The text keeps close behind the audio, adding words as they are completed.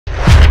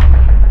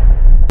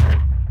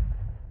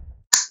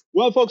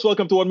Well, folks,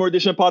 welcome to one more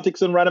edition of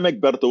Politics and Random.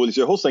 Egberto is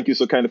your host. Thank you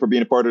so kindly for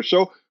being a part of the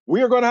show.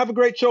 We are going to have a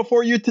great show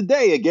for you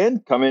today.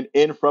 Again, coming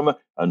in from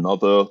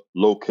another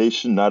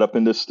location, not up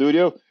in the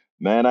studio.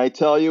 Man, I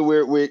tell you,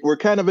 we're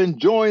kind of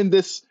enjoying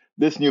this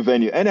new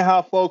venue.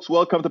 Anyhow, folks,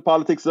 welcome to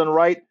Politics Done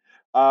Right.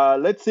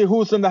 Let's see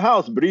who's in the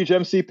house. Bridge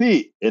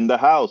MCP in the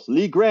house.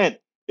 Lee Grant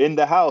in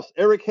the house.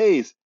 Eric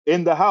Hayes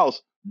in the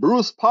house.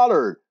 Bruce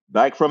Pollard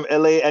back from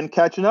LA and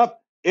catching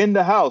up in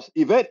the house.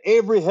 Yvette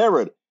Avery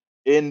Herod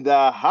in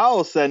the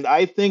house, and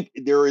I think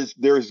there's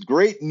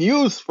great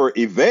news for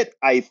Yvette.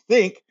 I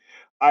think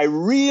I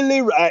really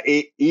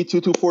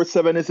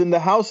E2247 is in the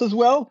house as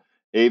well.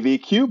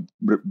 AVQ,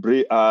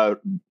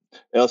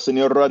 El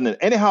Senor Rodnan.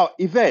 Anyhow,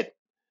 Yvette,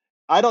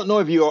 I don't know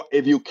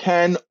if you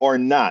can or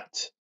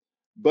not,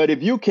 but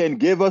if you can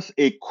give us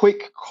a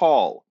quick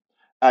call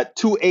at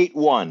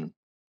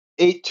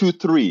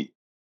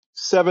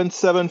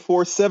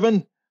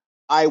 281-823-7747,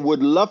 I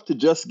would love to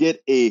just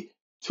get a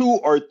 2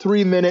 or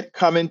 3 minute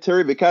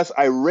commentary because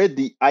I read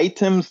the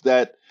items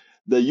that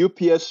the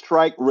UPS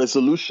strike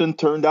resolution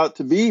turned out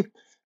to be,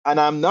 and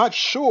I'm not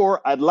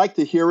sure. I'd like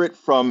to hear it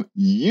from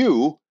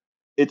you.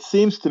 It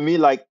seems to me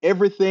like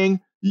everything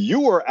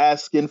you were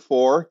asking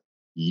for,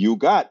 you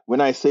got.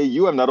 When I say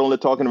you, I'm not only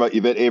talking about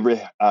Yvette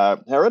Avery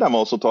Herod, I'm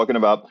also talking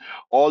about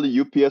all the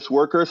UPS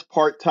workers,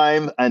 part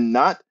time and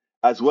not,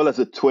 as well as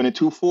the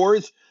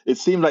 22-4s. It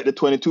seemed like the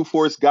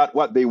 22-4s got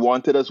what they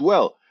wanted as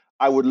well.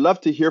 I would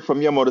love to hear from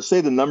you. I'm going to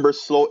say the number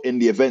slow in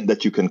the event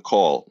that you can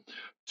call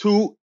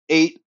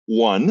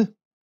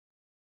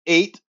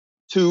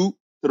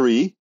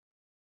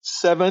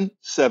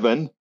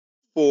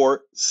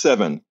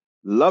 281-823-7747.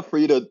 Love for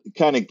you to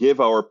kind of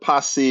give our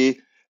posse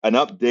an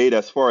update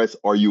as far as,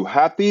 are you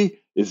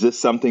happy? Is this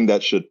something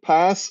that should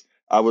pass?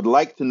 I would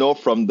like to know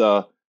from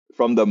the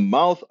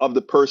mouth of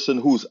the person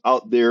who's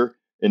out there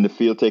in the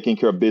field taking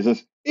care of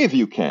business, if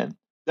you can.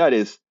 That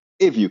is,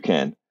 if you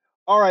can.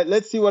 All right,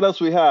 let's see what else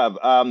we have.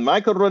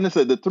 Michael Ronan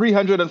said the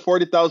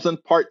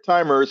 340,000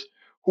 part-timers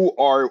who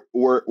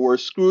were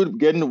screwed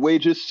getting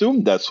wages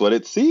soon. That's what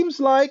it seems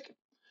like.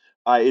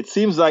 It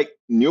seems like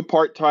new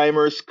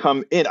part-timers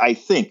come in, I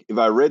think, if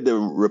I read the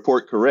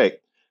report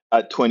correct,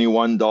 at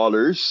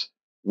 $21,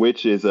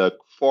 which is a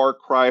far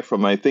cry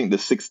from, I think, the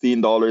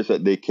 $16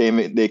 that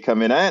they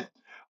come in at.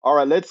 All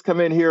right, let's come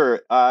in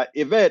here.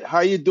 Yvette, how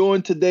you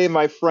doing today,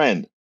 my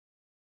friend?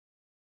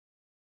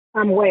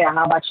 I'm well.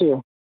 How about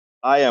you?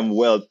 I am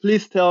well.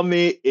 Please tell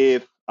me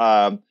if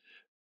am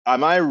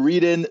I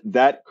reading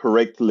that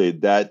correctly?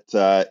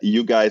 That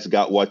you guys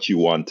got what you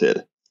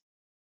wanted.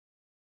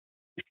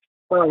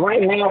 Well,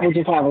 right now we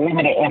just have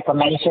limited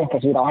information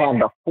because we don't have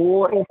the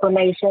full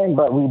information,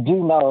 but we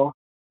do know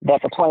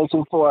that the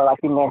 22-4, like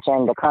you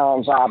mentioned, the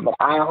current job that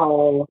I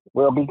hold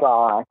will be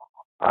gone.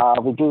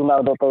 We do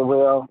know that they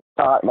will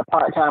start the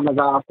part-timers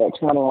off at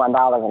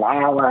 $21 an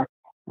hour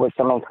with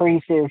some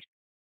increases.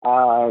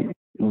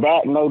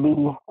 That may be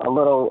a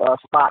little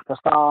spot for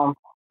some,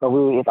 but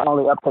it's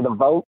only up to the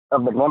vote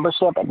of the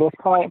membership at this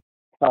point.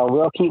 So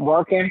we'll keep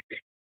working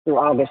through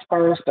August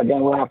 1st, but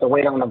then we'll have to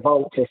wait on the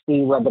vote to see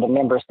whether the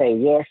members say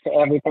yes to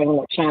everything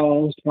that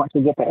changed once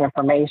we get the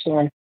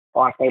information,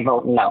 or if they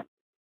vote no.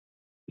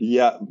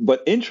 Yeah,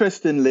 but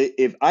interestingly,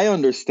 if I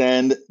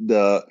understand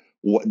the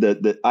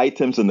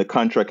items in the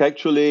contract,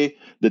 actually,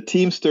 the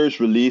Teamsters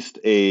released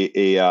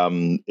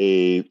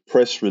a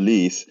press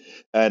release,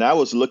 and I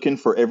was looking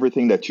for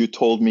everything that you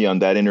told me on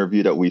that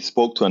interview that we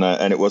spoke to,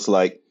 and it was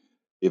like,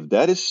 if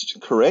that is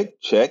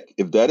correct, check.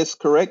 If that is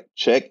correct,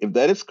 check. If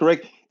that is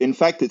correct. In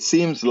fact, it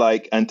seems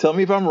like, and tell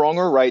me if I'm wrong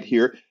or right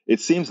here,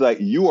 it seems like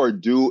you are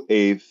due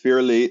a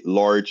fairly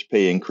large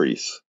pay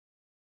increase.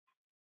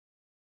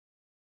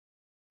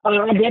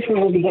 I definitely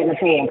will be getting a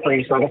pay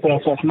increase. Like I said,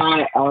 since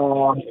my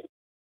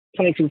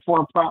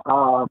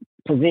 22-4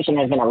 position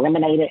has been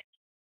eliminated,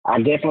 I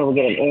definitely will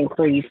get an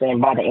increase,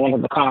 and by the end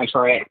of the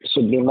contract,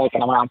 should be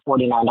making around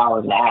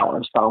 $49 an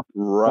hour. So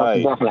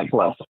Right. that's a definite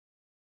plus.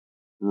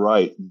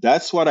 Right.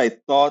 That's what I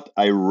thought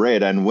I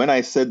read. And when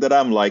I said that,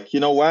 I'm like, you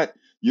know what?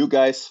 You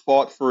guys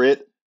fought for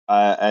it,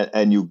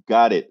 and you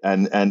got it.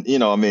 And I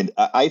mean,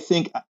 I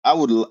think I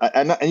would,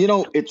 and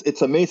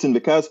it's amazing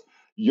because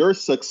your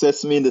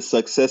success means the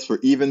success for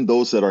even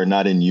those that are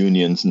not in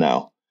unions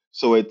now.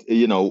 So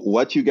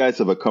what you guys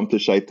have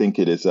accomplished, I think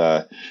it is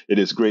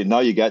great. Now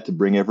you got to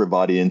bring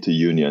everybody into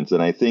unions,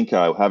 and I think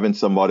having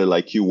somebody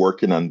like you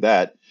working on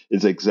that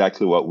is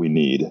exactly what we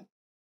need.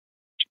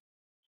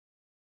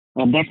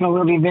 It definitely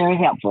will be very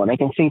helpful. They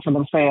can see for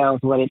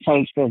themselves what it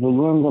takes as a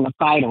union to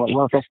fight and what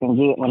workers can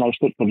get when they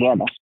stick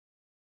together.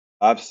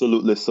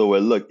 Absolutely. So, well,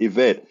 look,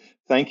 Yvette,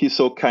 thank you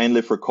so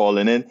kindly for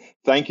calling in.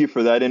 Thank you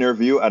for that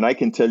interview. And I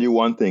can tell you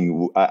one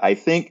thing. I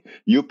think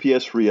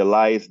UPS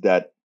realized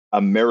that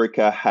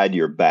America had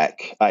your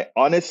back. I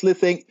honestly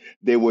think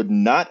they would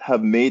not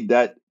have made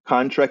that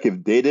contract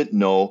if they didn't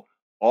know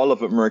all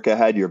of America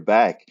had your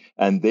back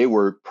and they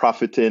were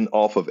profiting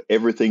off of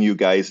everything you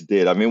guys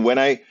did. I mean, when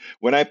I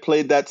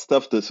played that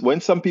stuff, when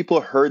some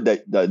people heard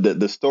that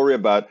the story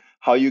about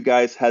how you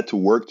guys had to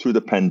work through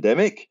the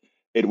pandemic,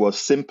 it was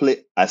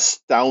simply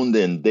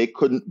astounding. They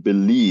couldn't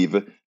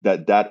believe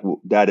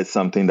that is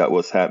something that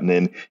was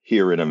happening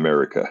here in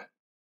America.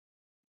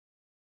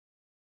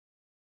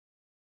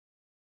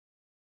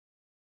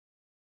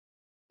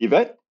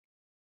 Yvette,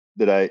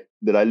 did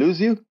I lose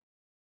you?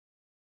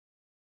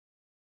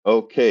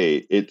 Okay,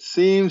 it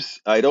seems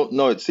I don't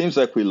know. It seems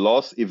like we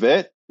lost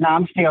Yvette. No,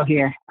 I'm still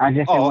here. I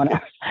just didn't Oh, want okay.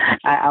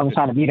 to. I was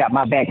trying to mute out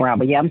my background,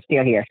 but yeah, I'm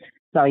still here.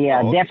 So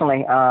yeah, Oh, okay.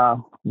 definitely.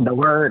 The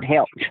word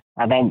helped.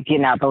 I think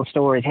getting out those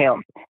stories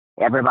helped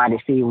everybody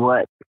see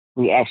what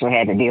we actually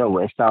had to deal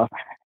with. So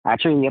I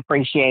truly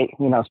appreciate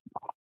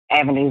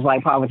avenues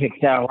like Politics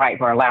Done Right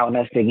for allowing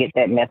us to get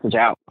that message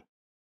out.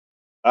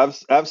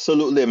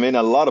 Absolutely. I mean,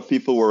 a lot of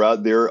people were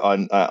out there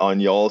on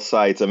y'all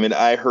sites. I mean,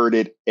 I heard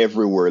it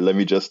everywhere. Let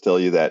me just tell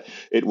you that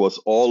it was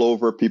all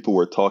over. People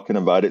were talking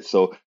about it.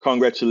 So,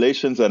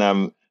 congratulations, and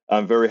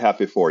I'm very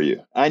happy for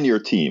you and your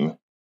team.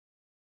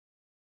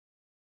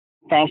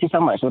 Thank you so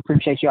much. We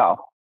appreciate y'all.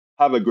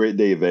 Have a great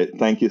day, Yvette.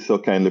 Thank you so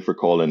kindly for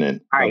calling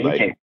in. All Bye right, you bye.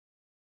 too.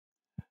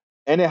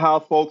 Anyhow,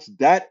 folks,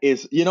 that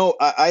is,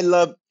 I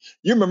love,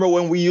 you remember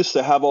when we used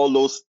to have all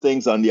those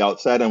things on the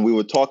outside and we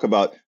would talk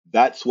about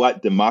that's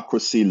what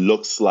democracy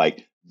looks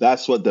like.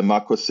 That's what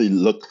democracy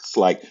looks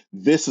like.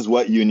 This is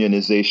what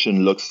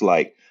unionization looks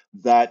like.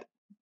 That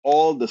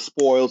all the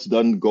spoils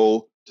don't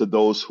go to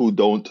those who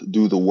don't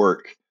do the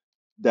work,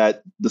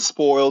 that the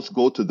spoils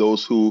go to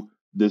those who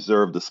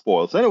deserve the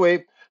spoils.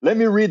 Anyway, let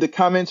me read the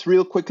comments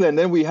real quickly, and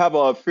then we have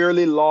a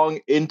fairly long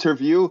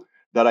interview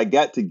that I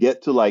got to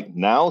get to like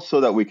now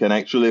so that we can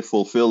actually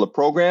fulfill the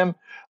program.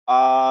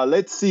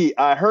 Let's see.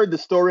 I heard the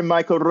story,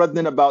 Michael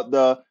Rudnin, about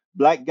the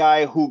black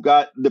guy who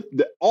got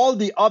all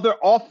the other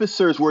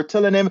officers were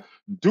telling him,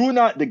 do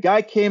not, the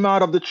guy came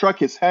out of the truck,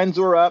 his hands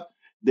were up.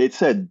 They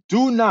said,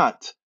 do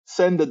not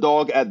send the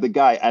dog at the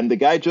guy. And the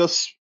guy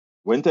just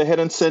went ahead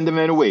and sent him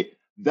anyway.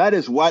 That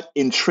is what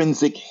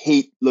intrinsic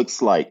hate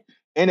looks like.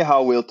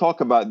 Anyhow, we'll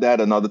talk about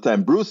that another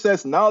time. Bruce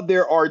says, now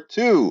there are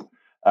two.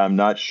 I'm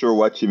not sure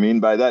what you mean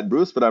by that,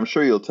 Bruce, but I'm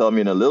sure you'll tell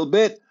me in a little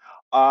bit.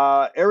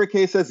 Eric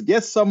A says,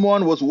 guess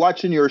someone was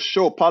watching your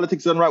show,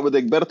 Politics Done Right with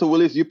Egberto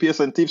Willis, UPS,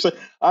 and Teamsters.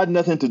 I had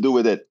nothing to do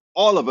with it.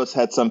 All of us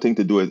had something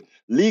to do with it.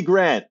 Lee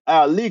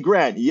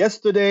Grant,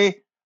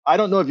 yesterday, I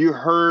don't know if you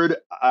heard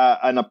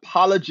an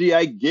apology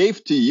I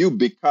gave to you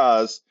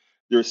because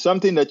there's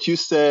something that you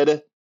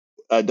said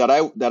that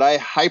I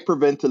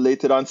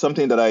hyperventilated on,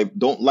 something that I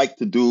don't like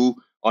to do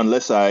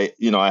unless I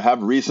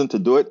have reason to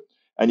do it.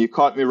 And you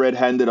caught me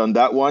red-handed on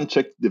that one.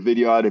 Check the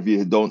video out if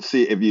you don't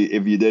see if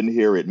you didn't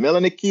hear it.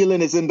 Melanie Keelan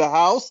is in the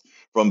house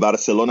from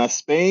Barcelona,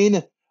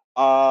 Spain.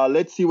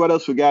 Let's see what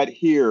else we got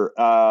here.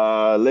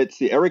 Let's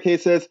see. Eric Hay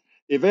says,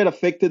 if it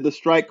affected the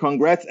strike,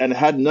 congrats, and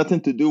had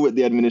nothing to do with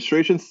the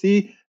administration.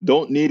 See,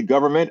 don't need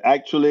government.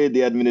 Actually,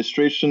 the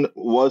administration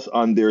was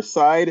on their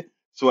side.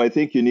 So I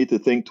think you need to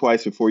think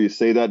twice before you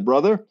say that,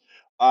 brother.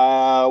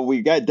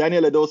 We got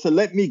Daniel Adosa.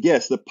 Let me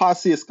guess. The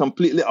posse is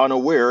completely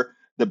unaware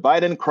the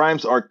Biden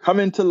crimes are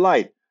coming to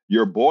light.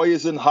 Your boy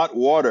is in hot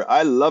water.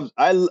 I love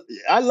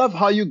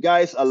how you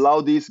guys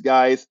allow these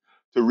guys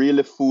to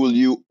really fool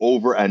you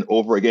over and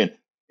over again.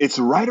 It's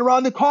right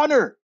around the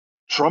corner.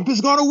 Trump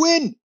is going to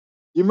win.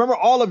 You remember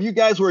all of you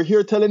guys were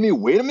here telling me,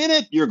 wait a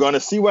minute, you're going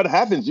to see what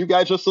happens. You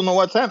guys just don't know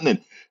what's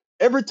happening.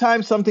 Every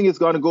time something is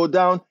going to go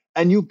down,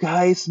 and you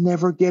guys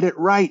never get it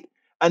right.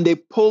 And they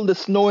pull the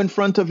snow in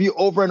front of you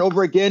over and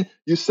over again.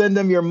 You send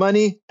them your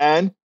money,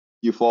 and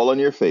you fall on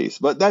your face.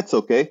 But that's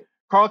okay.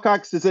 Carl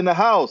Cox is in the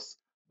house.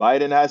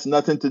 Biden has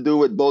nothing to do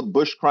with both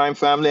Bush crime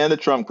family and the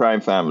Trump crime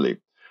family.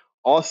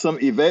 Awesome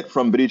Yvette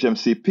from Bridge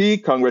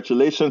MCP.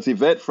 Congratulations,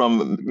 Yvette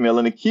from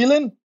Melanie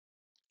Keelan.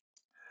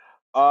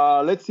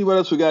 Let's see what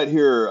else we got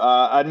here.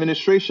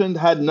 Administration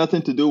had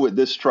nothing to do with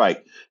this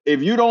strike.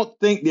 If you don't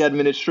think the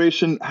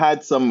administration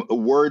had some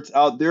words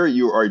out there,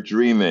 you are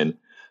dreaming.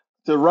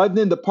 So,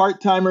 Rudnin, the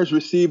part-timers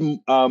receive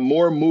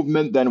more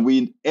movement than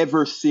we've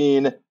ever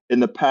seen in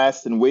the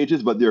past in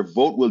wages, but their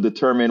vote will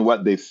determine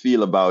what they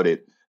feel about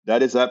it.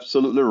 That is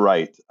absolutely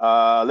right.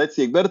 Let's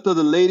see. Egberto,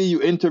 the lady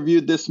you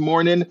interviewed this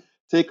morning,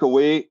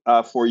 takeaway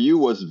for you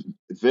was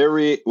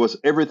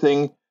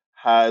everything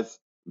has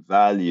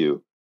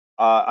value.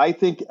 I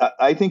think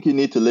you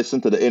need to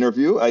listen to the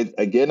interview. I'm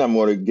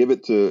going to give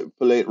it to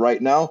play it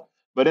right now.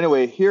 But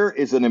anyway, here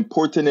is an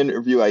important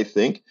interview I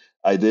think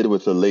I did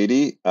with a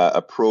lady,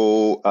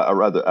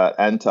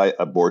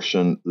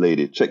 anti-abortion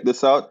lady. Check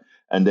this out,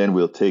 and then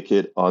we'll take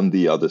it on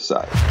the other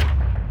side.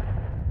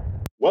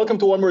 Welcome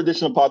to one more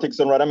edition of Politics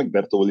Done Right. I'm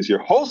Egberto Willis, your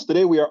host.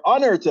 Today we are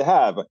honored to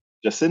have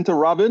Jacinta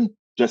Robin.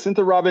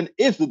 Jacinta Robin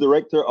is the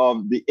director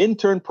of the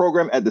intern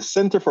program at the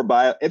Center for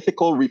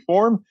Bioethical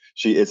Reform.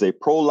 She is a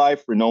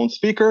pro-life renowned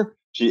speaker.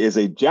 She is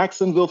a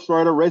Jacksonville,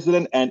 Florida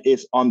resident and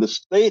is on the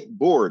state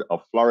board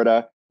of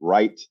Florida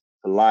Right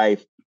to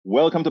Life.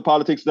 Welcome to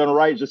Politics Done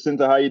Right,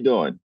 Jacinta. How you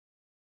doing?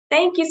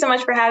 Thank you so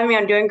much for having me.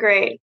 I'm doing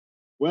great.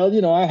 Well,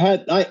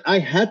 I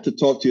had to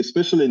talk to you,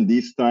 especially in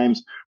these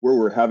times where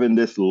we're having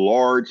this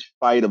large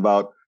fight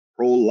about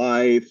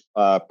pro-life,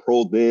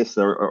 pro this,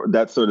 or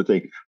that sort of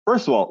thing.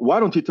 first of all, why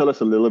don't you tell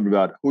us a little bit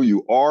about who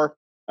you are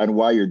and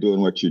why you're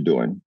doing what you're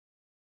doing?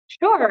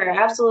 Sure,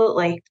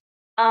 absolutely.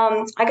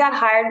 I got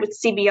hired with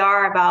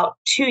CBR about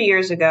 2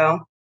 years ago.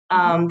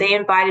 They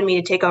invited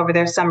me to take over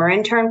their summer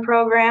intern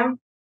program,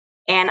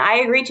 and I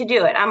agreed to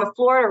do it. I'm a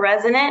Florida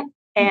resident,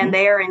 and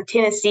they are in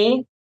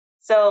Tennessee.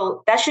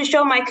 So that should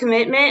show my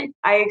commitment.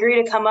 I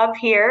agree to come up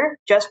here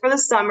just for the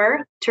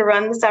summer to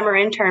run the summer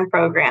intern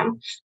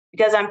program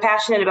because I'm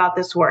passionate about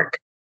this work.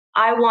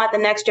 I want the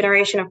next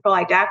generation of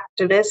pro-life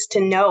activists to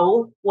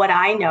know what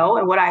I know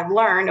and what I've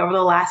learned over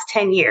the last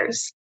 10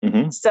 years.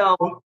 So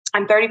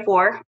I'm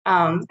 34.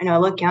 I know I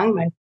look young,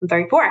 but I'm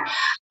 34.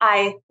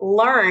 I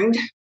learned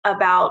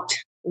about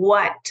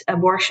what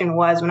abortion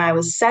was when I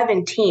was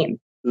 17.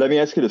 Let me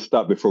ask you to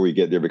stop before we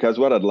get there, because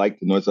what I'd like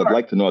to know is I'd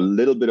like to know a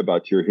little bit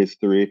about your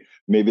history,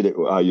 maybe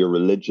your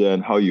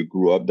religion, how you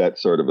grew up, that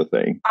sort of a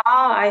thing.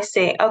 I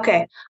see.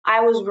 Okay. I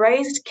was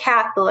raised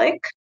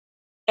Catholic,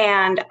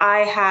 and I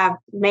have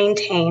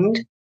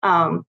maintained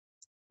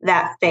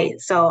that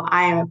faith. So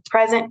I am a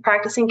present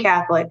practicing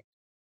Catholic.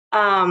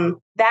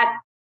 That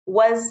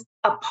was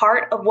a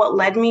part of what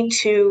led me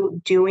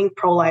to doing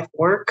pro-life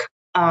work.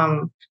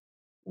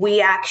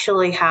 We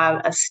actually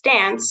have a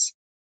stance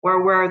where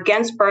we're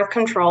against birth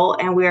control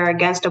and we are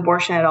against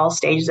abortion at all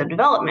stages of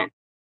development.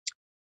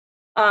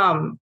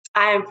 I'm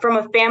from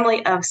a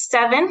family of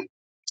 7,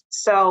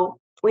 so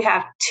we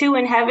have 2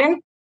 in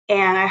heaven,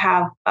 and I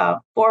have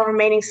 4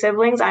 remaining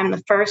siblings. I'm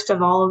the first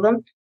of all of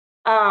them.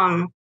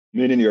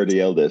 Meaning you're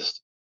the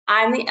eldest.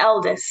 I'm the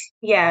eldest,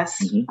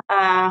 yes.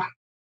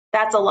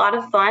 That's a lot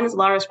of fun. It's a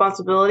lot of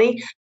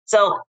responsibility.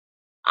 So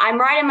I'm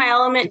right in my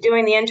element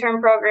doing the intern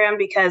program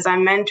because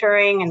I'm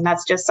mentoring, and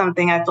that's just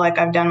something I feel like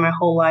I've done my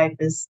whole life,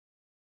 is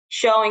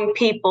showing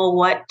people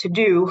what to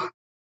do.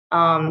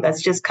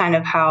 That's just kind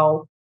of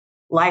how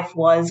life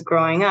was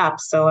growing up.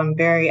 So I'm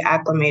very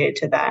acclimated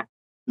to that.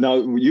 Now,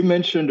 you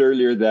mentioned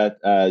earlier that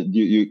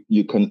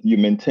you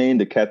maintain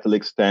the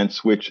Catholic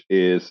stance, which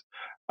is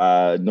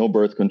no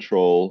birth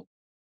control,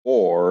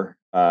 or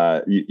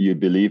you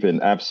believe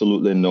in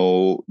absolutely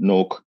no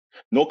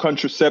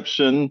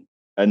contraception.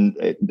 And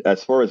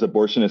as far as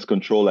abortion is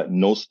controlled, at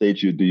no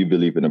stage do you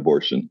believe in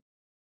abortion?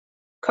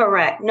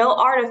 Correct. No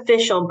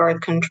artificial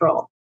birth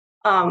control.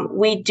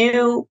 We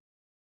do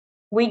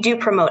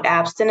promote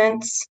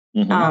abstinence,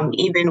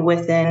 even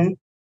within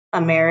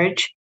a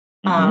marriage.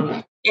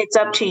 It's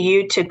up to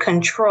you to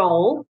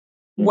control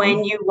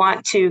when you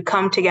want to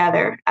come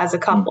together as a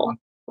couple.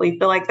 We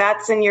feel like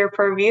that's in your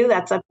purview.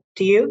 That's up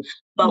to you.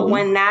 But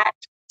when that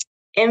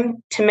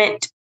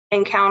intimate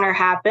encounter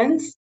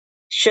happens,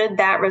 should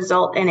that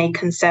result in a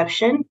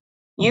conception,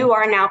 you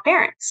are now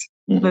parents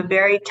of a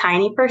very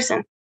tiny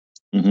person.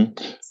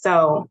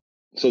 So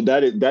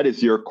that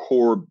is your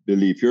core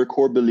belief. Your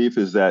core belief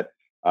is that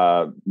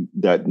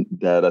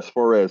that as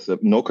far as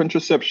no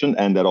contraception,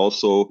 and that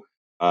also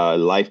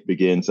life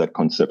begins at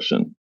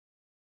conception.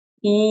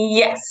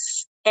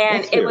 Yes.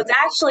 And it was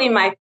actually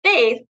my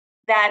faith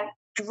that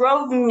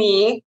drove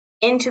me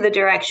into the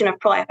direction of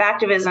pro-life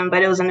activism,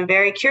 but it was in a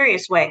very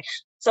curious way.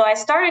 So I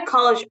started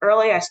college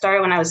early. I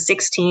started when I was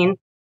 16,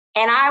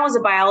 and I was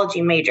a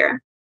biology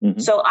major.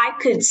 So I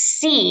could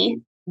see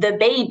the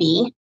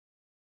baby,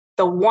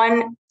 the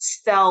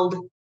one-celled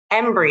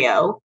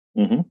embryo,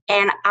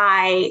 and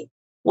I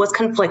was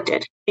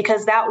conflicted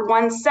because that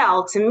one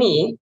cell to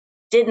me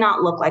did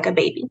not look like a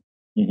baby.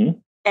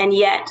 And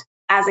yet,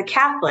 as a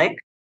Catholic,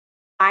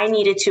 I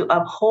needed to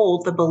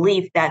uphold the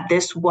belief that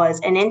this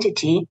was an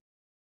entity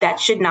that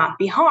should not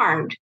be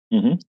harmed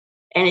and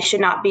it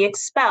should not be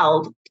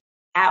expelled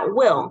at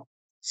will.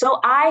 So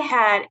I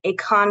had a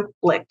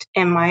conflict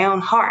in my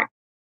own heart.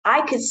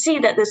 I could see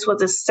that this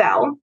was a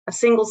cell, a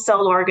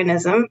single-celled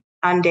organism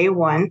on day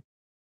one,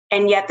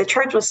 and yet the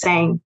church was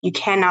saying you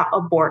cannot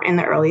abort in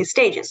the earliest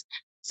stages.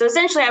 So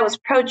essentially, I was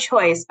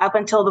pro-choice up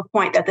until the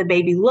point that the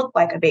baby looked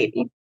like a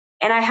baby,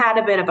 and I had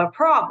a bit of a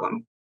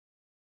problem.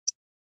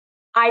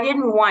 I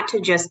didn't want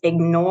to just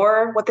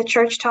ignore what the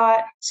church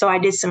taught, so I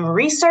did some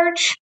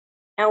research,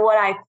 and what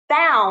I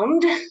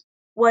found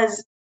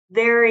was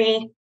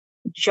very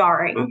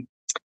jarring.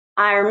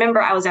 I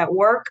remember I was at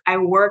work. I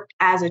worked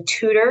as a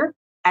tutor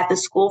at the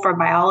school for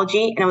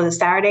biology, and it was a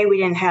Saturday. We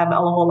didn't have a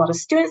whole lot of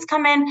students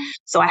come in,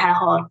 so I had a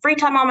whole lot of free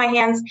time on my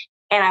hands,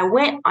 and I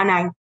went and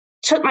I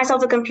took myself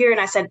to the computer and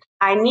I said,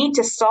 I need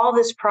to solve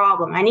this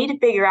problem. I need to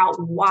figure out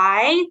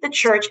why the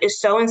church is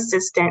so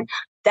insistent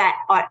that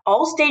at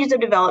all stages of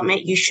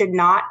development, you should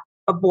not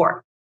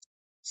abort.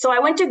 So I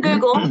went to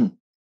Google and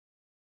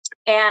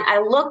I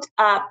looked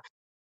up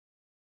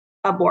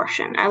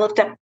abortion. I looked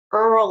up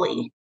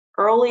early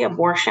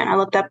abortion. I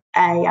looked up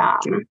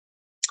I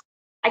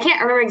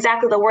can't remember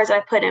exactly the words I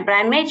put in, but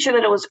I made sure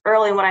that it was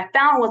early. And what I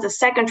found was a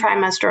second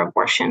trimester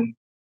abortion.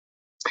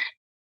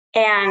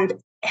 And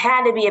it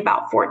had to be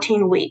about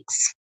 14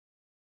 weeks.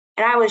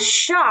 And I was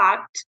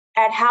shocked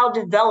at how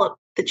developed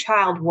the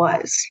child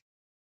was.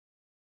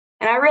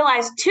 And I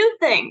realized 2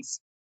 things.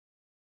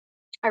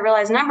 I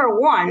realized, number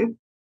one,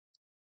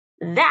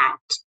 that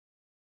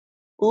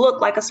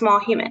looked like a small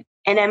human.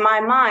 And in my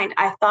mind,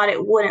 I thought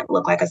it wouldn't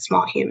look like a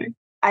small human.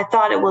 I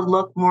thought it would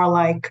look more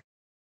like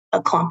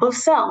a clump of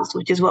cells,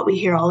 which is what we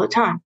hear all the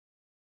time.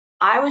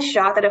 I was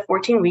shocked that at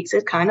 14 weeks,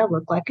 it kind of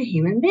looked like a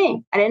human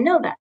being. I didn't know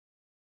that.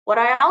 What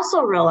I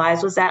also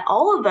realized was that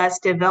all of us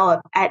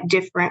develop at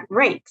different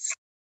rates.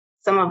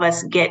 Some of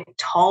us get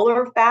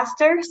taller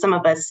faster. Some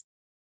of us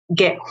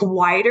get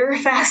wider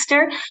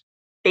faster.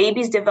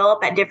 Babies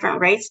develop at different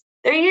rates.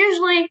 They're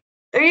usually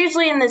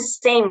in the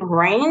same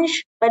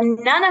range, but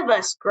none of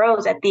us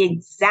grows at the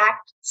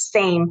exact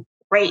same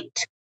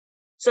rate.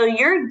 So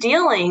you're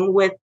dealing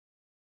with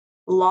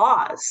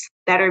laws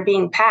that are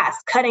being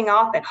passed, cutting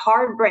off at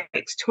hard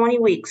breaks, 20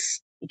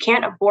 weeks. You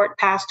can't abort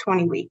past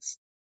 20 weeks.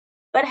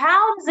 But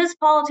how does this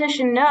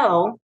politician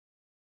know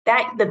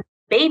that the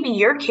baby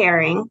you're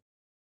carrying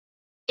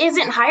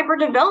isn't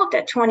hyperdeveloped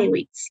at 20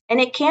 weeks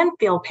and it can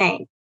feel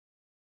pain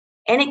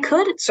and it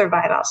could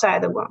survive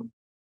outside the womb?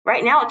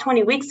 Right now at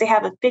 20 weeks, they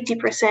have a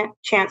 50%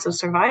 chance of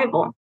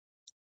survival.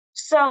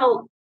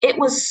 So it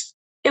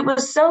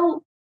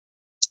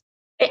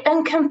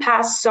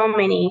encompassed so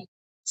many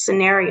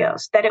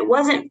scenarios that it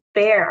wasn't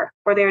fair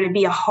for there to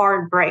be a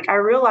hard break. I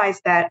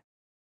realized that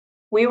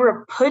we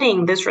were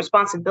putting this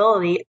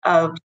responsibility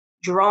of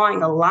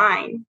drawing a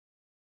line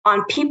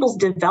on people's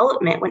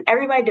development when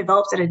everybody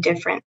develops at a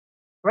different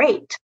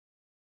rate.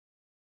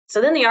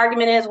 So then the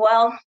argument is,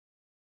 well,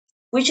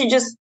 we should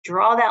just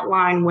draw that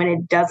line when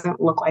it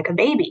doesn't look like a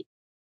baby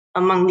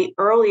among the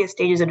earliest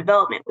stages of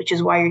development, which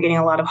is why you're getting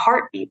a lot of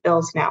heartbeat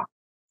bills now,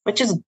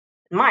 which is,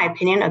 in my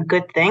opinion, a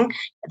good thing.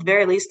 At the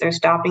very least, they're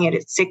stopping it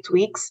at 6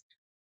 weeks.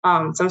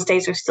 Some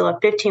states are still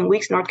at 15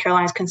 weeks. North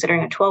Carolina is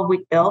considering a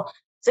 12-week bill.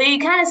 So you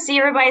kind of see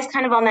everybody's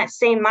kind of on that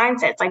same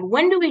mindset. It's like,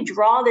 when do we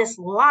draw this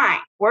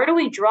line? Where do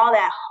we draw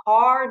that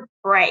hard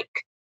break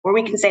where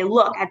we can say,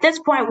 look, at this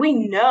point, we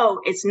know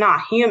it's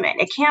not human.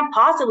 It can't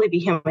possibly be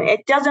human.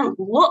 It doesn't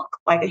look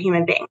like a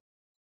human being.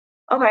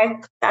 Okay,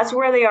 that's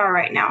where they are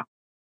right now.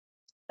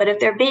 But if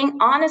they're being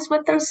honest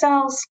with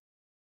themselves,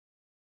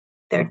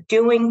 they're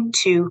doing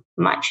too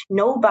much.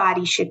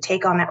 Nobody should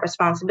take on that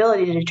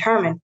responsibility to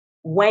determine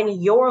when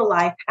your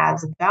life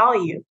has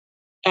value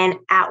and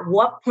at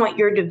what point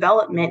your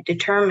development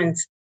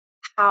determines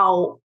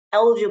how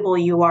eligible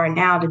you are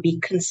now to be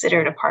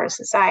considered a part of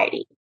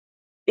society.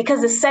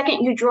 Because the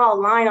second you draw a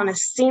line on a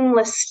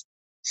seamless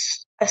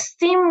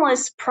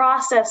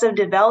process of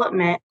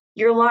development,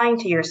 you're lying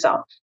to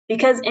yourself.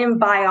 Because in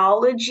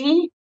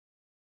biology,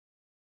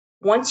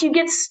 once you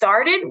get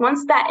started,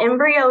 once that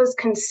embryo is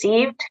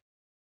conceived,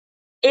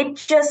 it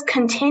just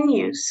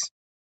continues.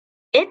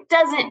 It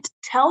doesn't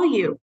tell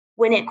you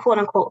when it, quote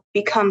unquote,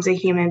 becomes a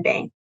human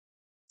being.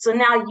 So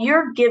now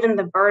you're given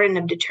the burden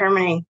of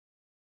determining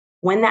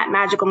when that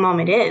magical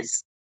moment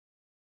is.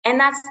 And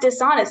that's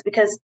dishonest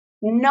because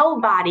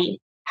nobody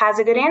has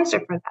a good answer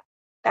for that.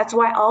 That's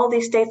why all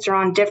these states are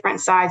on different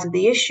sides of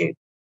the issue.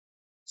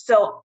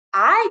 So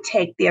I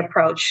take the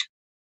approach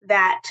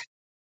that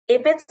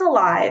if it's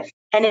alive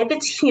and if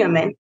it's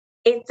human,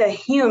 it's a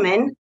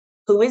human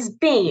who is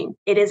being.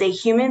 It is a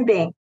human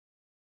being.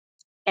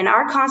 And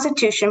our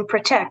Constitution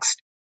protects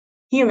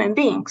human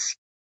beings.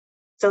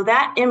 So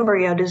that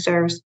embryo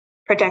deserves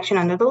protection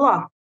under the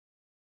law.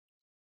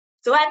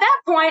 So at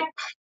that point,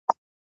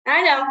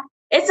 I know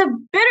it's a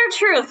bitter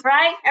truth,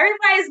 right?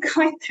 Everybody's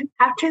going through,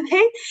 after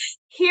they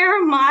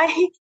hear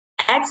my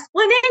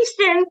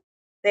explanation,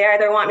 they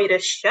either want me to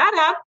shut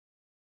up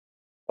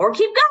or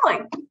keep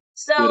going.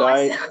 So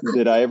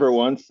did I ever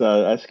once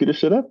ask you to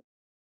shut up?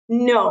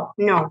 No.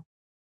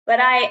 But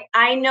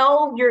I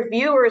know your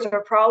viewers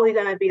are probably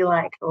going to be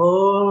like,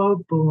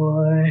 oh,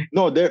 boy.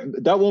 No,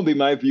 that won't be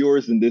my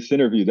viewers in this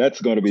interview.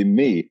 That's going to be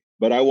me.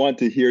 But I want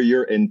to hear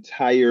your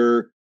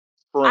entire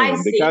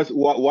frame. Because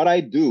what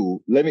I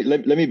do, let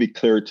me be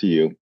clear to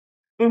you.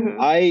 Mm-hmm.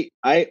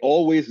 I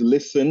always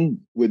listen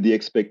with the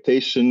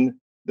expectation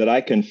that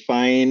I can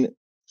find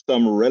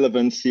some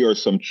relevancy or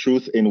some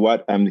truth in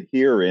what I'm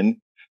hearing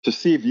to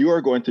see if you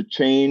are going to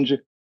change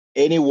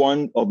any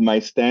one of my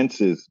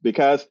stances.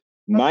 Because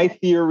my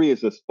theory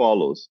is as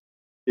follows.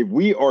 If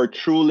we are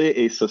truly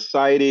a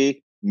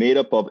society made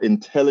up of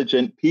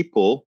intelligent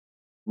people,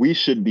 we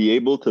should be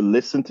able to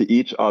listen to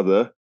each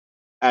other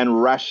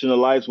and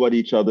rationalize what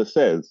each other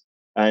says.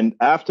 And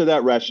after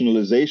that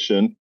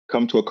rationalization,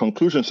 come to a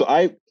conclusion. So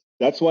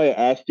that's why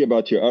I asked you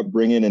about your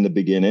upbringing in the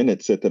beginning,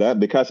 etc.,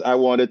 because I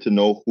wanted to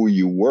know who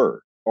you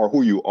were or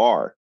who you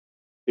are.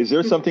 Is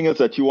there something else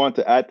that you want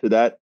to add to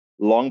that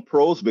long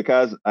prose?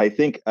 Because I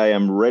think I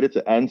am ready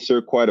to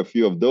answer quite a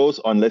few of those,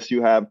 unless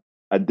you have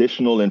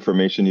additional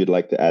information you'd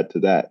like to add to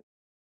that.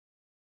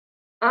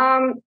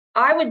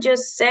 I would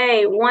just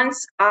say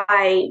once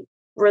I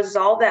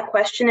resolved that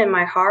question in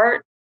my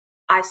heart,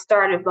 I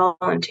started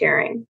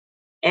volunteering.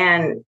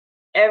 And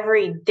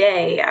every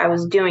day I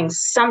was doing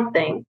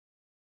something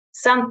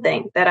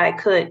that I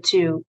could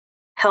to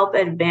help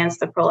advance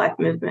the pro-life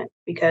movement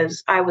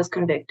because I was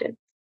convicted.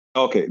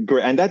 Okay,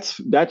 great. And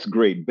that's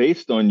great.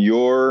 Based on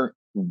your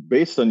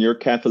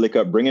Catholic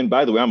upbringing,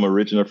 by the way, I'm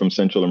originally from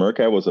Central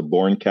America. I was a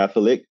born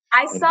Catholic.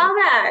 I saw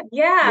that.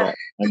 Yeah.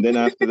 And then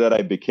after that,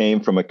 I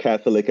became from a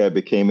Catholic, I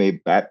became a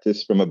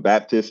Baptist. From a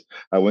Baptist,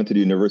 I went to the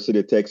University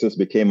of Texas,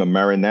 became a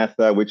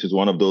Maranatha, which is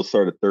one of those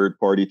sort of third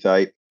party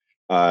type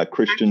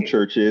Christian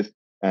churches.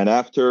 And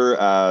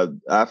after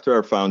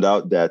I found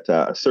out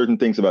that certain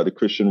things about the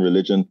Christian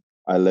religion,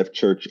 I left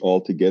church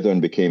altogether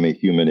and became a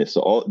humanist.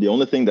 So the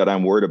only thing that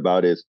I'm worried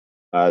about is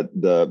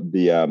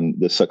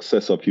the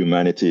success of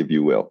humanity, if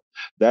you will.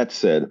 That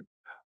said,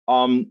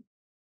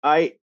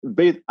 I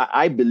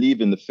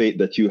believe in the faith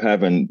that you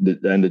have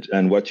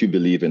and what you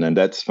believe in, and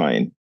that's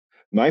fine.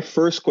 My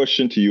first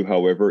question to you,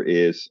 however,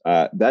 is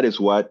that is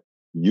what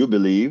you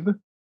believe,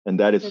 and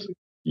that is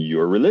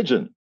your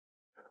religion.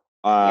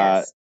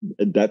 Yes.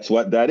 That's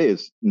what that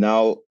is.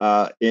 Now,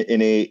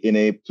 in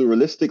a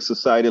pluralistic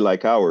society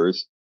like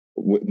ours,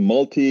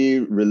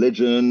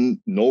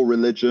 multi-religion, no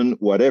religion,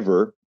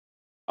 whatever,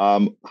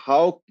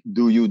 how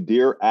do you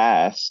dare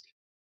ask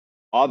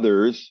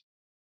others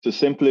to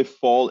simply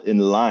fall in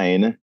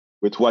line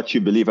with what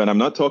you believe? And I'm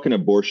not talking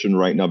abortion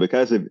right now,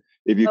 because if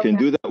you can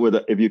do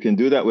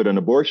that with an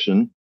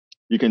abortion,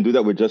 you can do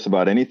that with just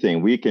about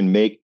anything. We can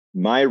make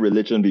my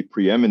religion be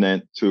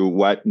preeminent to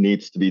what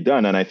needs to be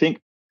done. And I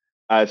think,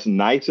 as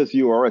nice as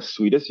you are, as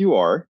sweet as you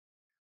are,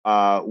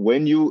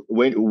 when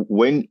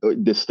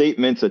the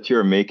statements that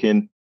you're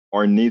making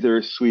are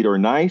neither sweet or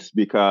nice,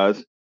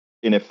 because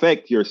in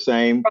effect you're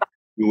saying,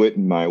 do it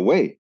my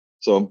way.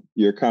 So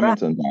your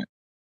comments on that?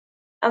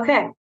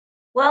 Okay.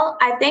 Well,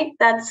 I think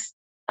that's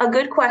a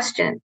good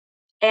question.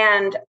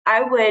 And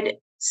I would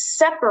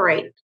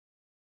separate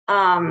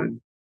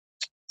some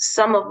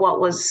of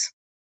what was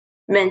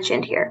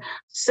mentioned here.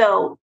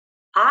 So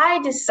I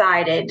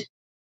decided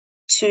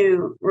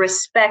to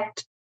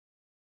respect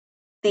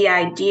the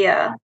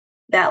idea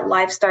that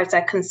life starts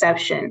at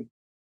conception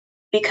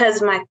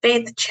because my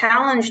faith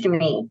challenged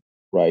me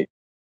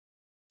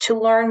to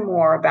learn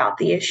more about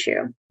the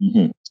issue.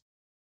 Mm-hmm.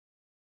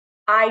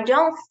 I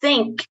don't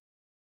think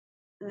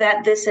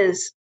that this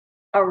is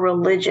a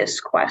religious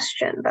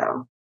question,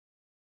 though.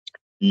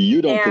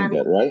 You don't think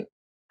that, right?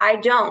 I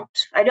don't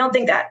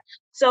think that.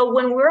 So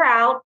when we're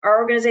out, our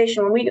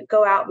organization, when we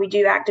go out, we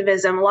do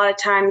activism. A lot of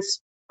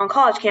times on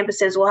college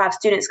campuses, we'll have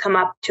students come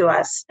up to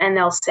us and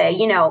they'll say,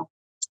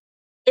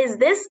 is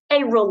this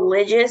a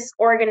religious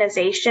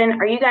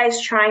organization? Are you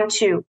guys trying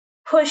to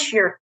push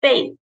your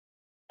faith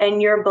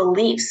and your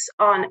beliefs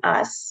on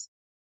us?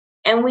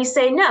 And we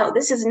say, no,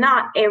 this is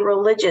not a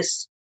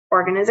religious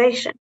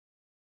organization.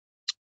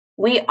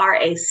 We are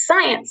a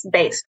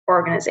science-based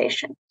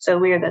organization. So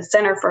we are the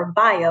Center for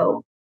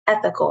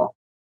Bioethical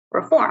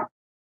Reform.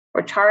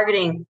 We're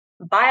targeting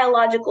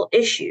biological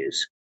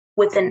issues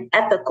with an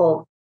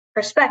ethical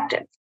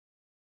perspective.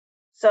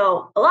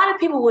 So a lot of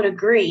people would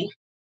agree.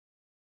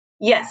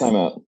 Yes. Time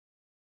out.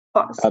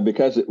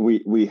 Because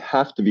we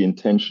have to be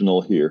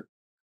intentional here.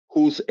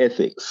 Whose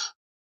ethics?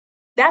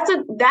 That's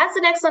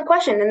an excellent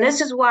question. And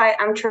this is why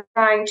I'm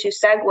trying to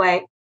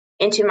segue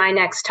into my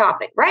next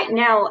topic. Right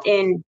now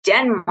in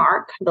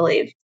Denmark, I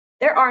believe,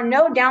 there are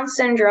no Down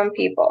syndrome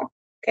people.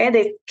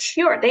 Okay,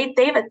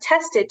 they've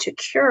attested to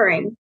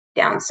curing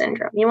Down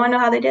syndrome. You want to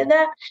know how they did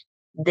that?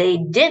 They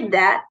did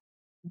that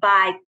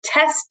by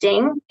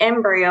testing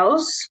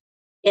embryos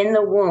in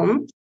the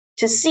womb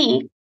to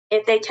see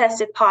if they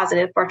tested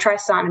positive for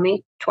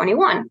trisomy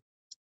 21.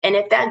 And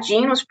if that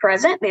gene was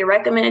present, they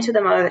recommended to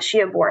the mother that she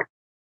abort.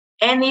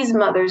 And these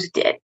mothers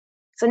did.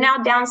 So now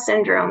Down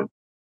syndrome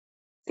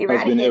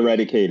has been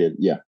eradicated.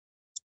 Yeah.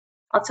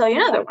 I'll tell you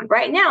another one.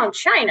 Right now in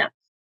China,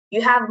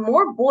 you have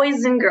more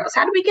boys than girls.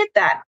 How do we get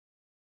that?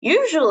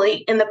 Usually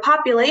in the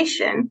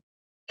population,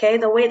 okay,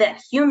 the way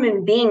that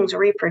human beings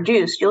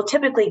reproduce, you'll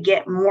typically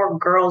get more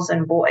girls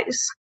than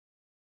boys.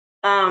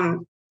 A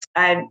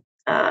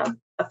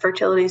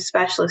fertility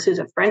specialist who's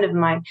a friend of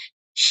mine,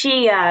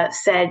 she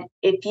said,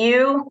 if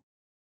you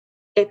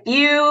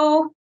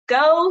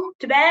go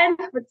to bed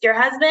with your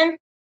husband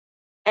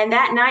and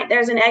that night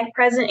there's an egg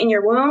present in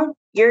your womb,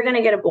 you're going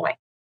to get a boy.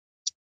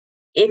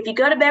 If you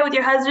go to bed with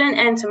your husband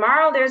and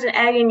tomorrow there's an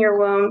egg in your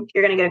womb,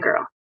 you're going to get a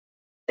girl.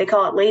 They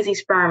call it lazy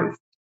sperm.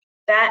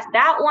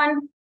 That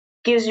one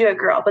gives you a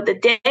girl, but the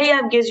day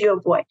of gives you a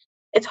boy.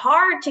 It's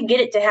hard to get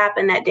it to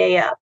happen that day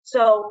of.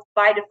 So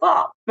by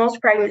default,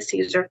 most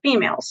pregnancies are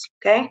females,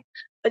 okay?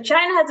 But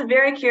China has a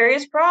very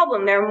curious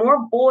problem. There are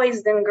more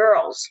boys than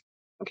girls,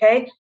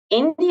 okay?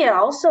 India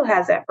also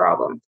has that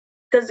problem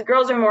because the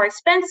girls are more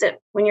expensive.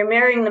 When you're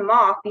marrying them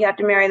off, you have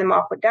to marry them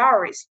off with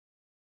dowries.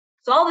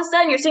 So all of a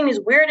sudden, you're seeing these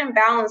weird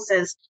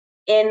imbalances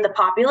in the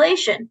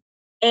population.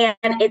 And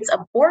it's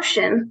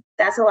abortion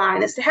that's allowing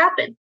this to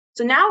happen.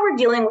 So now we're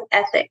dealing with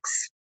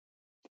ethics.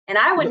 And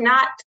I would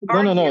not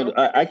argue. No.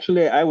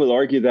 Actually, I will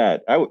argue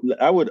that.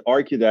 I would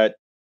argue that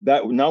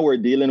now we're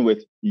dealing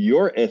with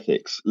your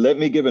ethics. Let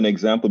me give an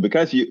example.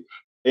 Because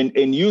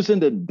in using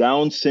the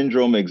Down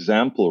syndrome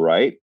example,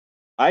 right?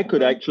 I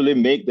could actually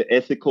make the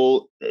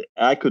ethical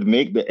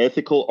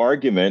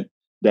argument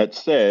that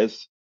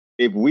says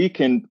if we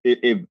can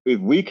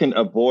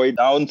avoid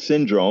Down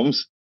syndromes,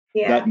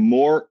 that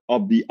more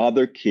of the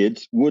other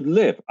kids would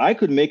live. I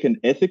could make an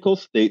ethical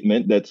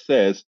statement that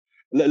says,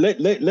 let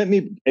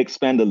me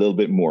expand a little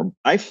bit more.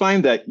 I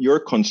find that your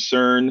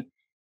concern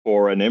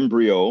for an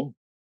embryo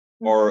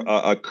or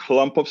a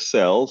clump of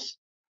cells,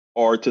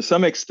 or to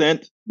some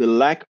extent, the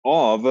lack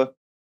of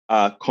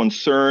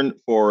concern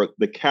for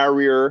the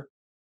carrier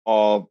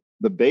of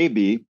the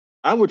baby,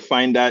 I would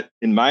find that,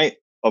 in my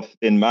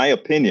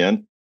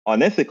opinion,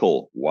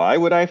 unethical. Why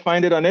would I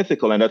find it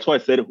unethical? And that's why I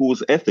said,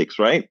 whose ethics,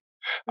 right?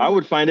 I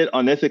would find it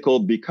unethical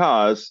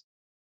because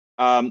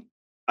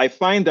I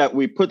find that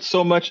we put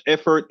so much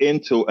effort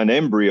into an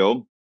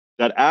embryo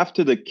that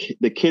after the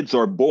kids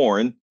are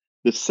born,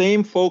 the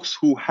same folks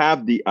who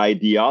have the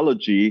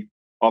ideology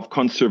of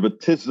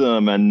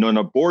conservatism and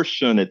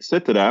non-abortion,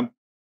 etc.,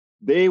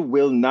 they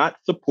will not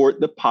support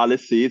the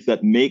policies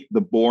that make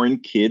the born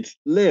kids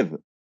live.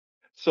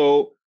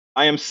 So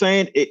I am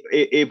saying,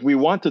 if we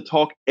want to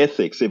talk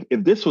ethics, if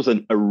this was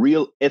a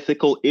real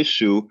ethical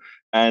issue,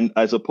 and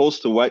as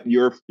opposed to what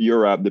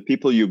the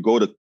people you go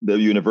to the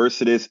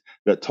universities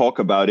that talk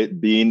about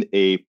it being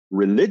a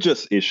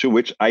religious issue,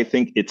 which I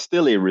think it's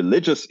still a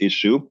religious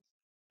issue.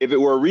 If it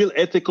were a real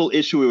ethical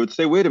issue, we would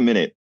say, wait a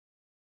minute,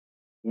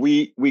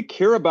 we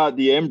care about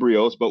the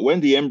embryos, but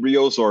when the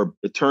embryos are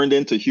turned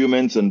into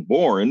humans and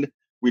born,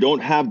 we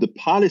don't have the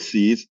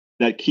policies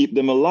that keep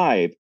them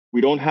alive.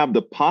 We don't have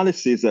the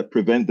policies that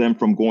prevent them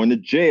from going to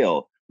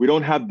jail. We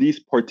don't have these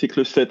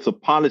particular sets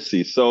of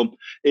policies. So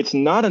it's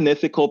not an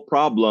ethical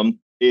problem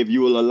if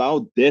you will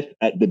allow death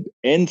at the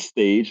end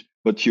stage,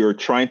 but you're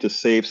trying to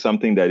save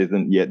something that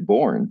isn't yet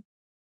born.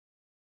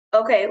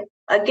 Okay.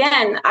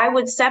 Again, I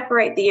would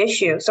separate the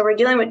issue. So we're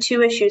dealing with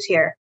two issues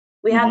here.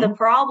 We have the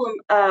problem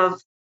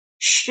of,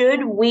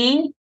 should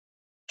we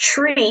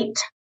treat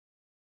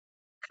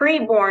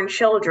preborn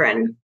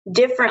children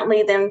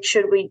differently than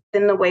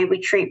the way we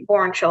treat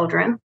born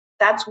children?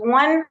 That's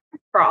one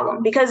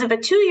problem. Because if a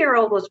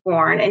 2-year-old was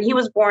born and he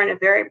was born in a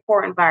very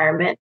poor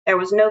environment, there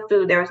was no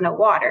food, there was no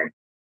water,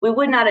 we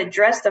would not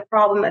address the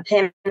problem of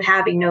him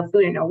having no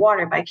food and no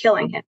water by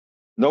killing him.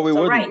 No, we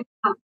wouldn't. Right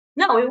now,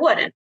 no, we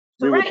wouldn't.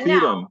 So we would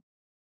feed him.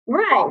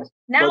 Right.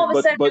 Now all of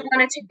a sudden we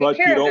want to take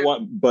care of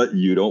them. But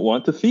you don't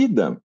want to feed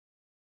them.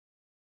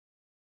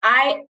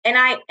 I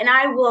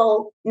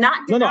will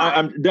not.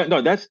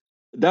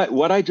 That's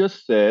what I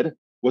just said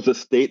was a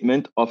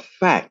statement of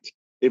fact.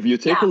 If you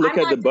take a look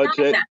at the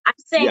budget, I'm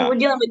saying we're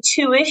dealing with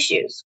two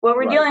issues.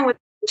 We're dealing with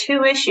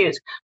two issues.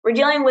 We're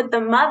dealing with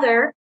the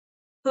mother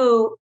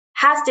who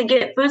has to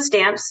get food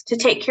stamps to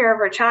take care of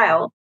her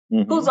child,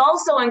 who's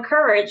also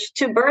encouraged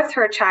to birth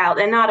her child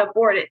and not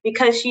abort it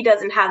because she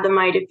doesn't have the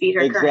money to feed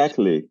her.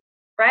 Exactly.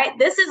 Right.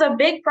 This is a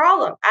big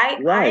problem.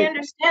 I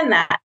understand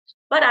that.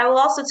 But I will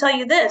also tell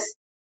you this.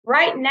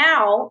 Right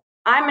now,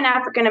 I'm an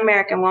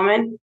African-American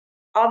woman.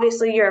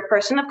 Obviously, you're a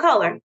person of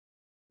color.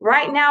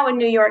 Right now in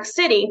New York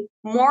City,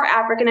 more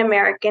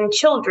African-American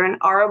children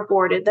are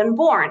aborted than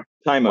born.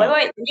 Time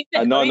out.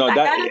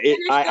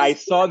 I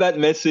saw that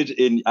message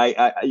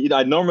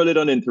I normally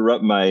don't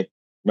interrupt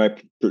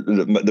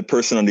the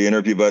person on the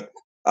interview, but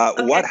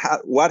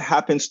what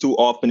happens too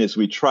often is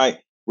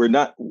we're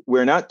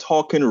not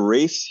talking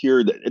race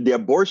here. The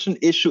abortion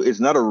issue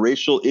is not a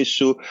racial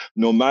issue,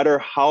 no matter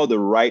how the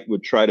right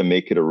would try to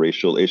make it a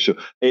racial issue.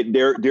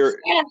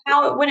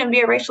 How it wouldn't be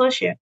a racial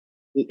issue?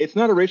 It's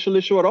not a racial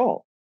issue at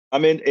all. I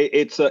mean,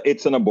 it's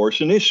an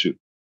abortion issue.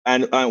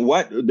 And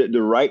what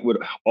the right would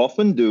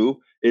often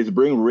do is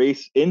bring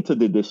race into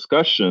the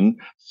discussion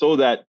so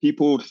that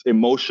people's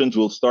emotions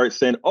will start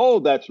saying, oh,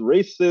 that's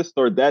racist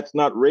or that's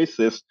not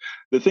racist.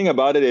 The thing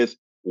about it is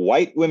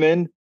white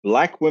women,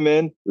 Black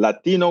women,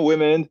 Latino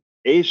women,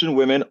 Asian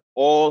women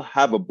all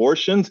have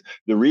abortions.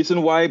 The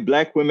reason why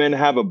Black women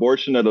have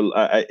abortion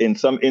in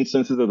some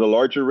instances at a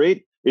larger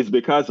rate is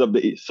because of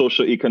the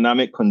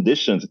socioeconomic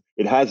conditions.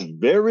 It has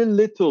very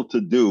little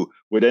to do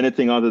with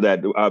anything other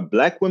than that.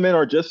 Black women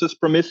are just as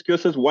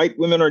promiscuous as white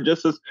women, are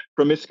just as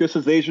promiscuous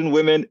as Asian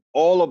women.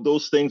 All of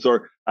those things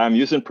I'm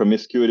using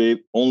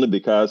promiscuity only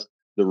because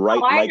the right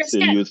likes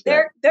to use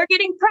that. They're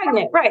getting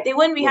pregnant, right? They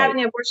wouldn't be having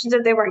the abortions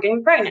if they weren't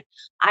getting pregnant.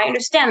 I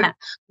understand that.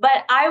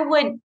 But I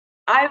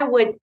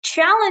would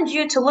challenge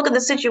you to look at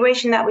the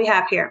situation that we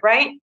have here,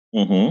 right?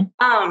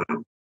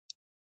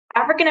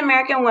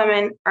 African-American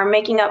women are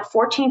making up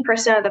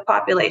 14% of the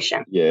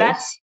population. Yes.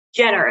 That's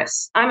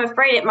generous. I'm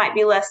afraid it might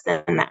be less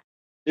than that.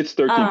 It's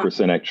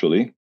 13%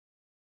 actually.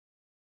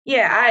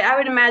 Yeah, I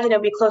would imagine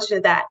it'll be closer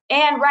to that.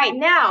 And right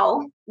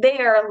now, they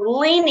are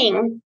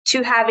leaning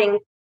to having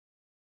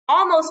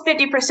almost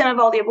 50% of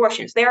all the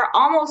abortions. They are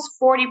almost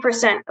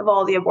 40% of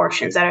all the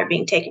abortions that are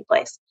being taken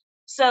place.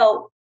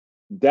 So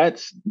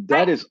that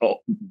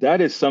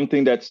is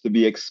something that's to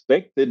be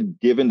expected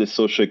given the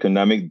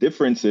socioeconomic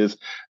differences.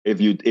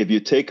 If you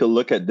take a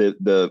look at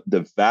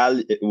the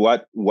value,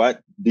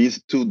 what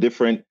these two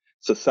different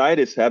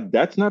societies have,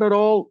 that's not at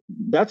all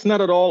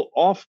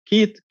off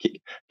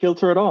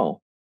kilter at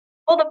all.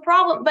 Well, the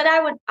problem, but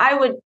I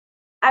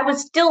would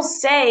still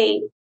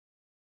say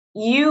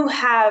you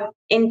have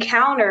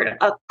encountered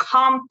a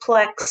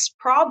complex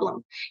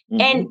problem.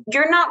 And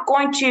you're not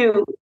going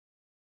to,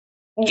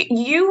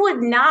 you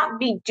would not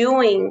be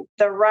doing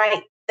the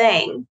right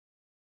thing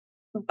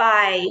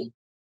by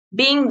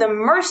being the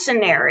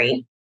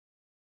mercenary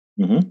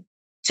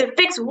to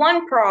fix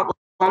one problem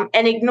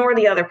and ignore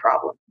the other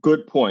problem.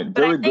 Good point.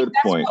 Very good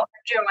point. What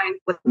we're doing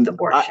with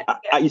abortion.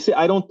 You see,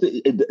 I don't.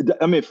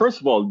 I mean, first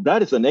of all,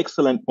 that is an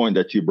excellent point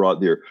that you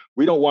brought there.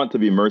 We don't want to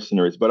be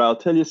mercenaries, but I'll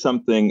tell you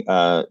something,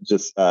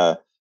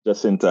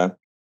 Jacinta.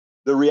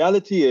 The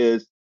reality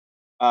is,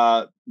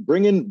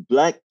 bringing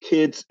Black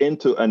kids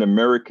into an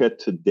America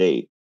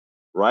today,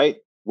 right?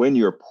 When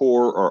you're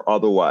poor or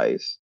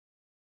otherwise,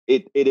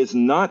 it is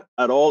not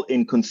at all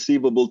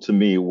inconceivable to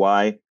me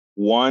why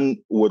one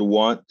would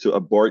want to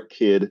abort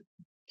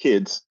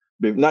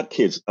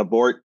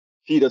abort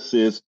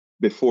fetuses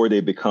before they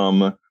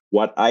become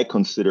what I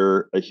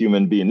consider a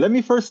human being. Let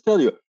me first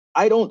tell you,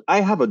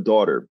 I have a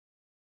daughter,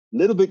 a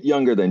little bit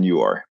younger than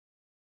you are.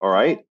 All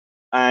right.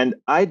 And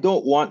I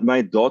don't want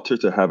my daughter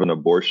to have an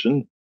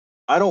abortion.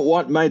 I don't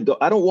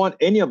want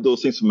any of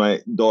those things for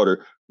my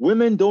daughter.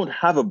 Women don't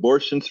have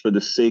abortions for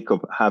the sake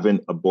of having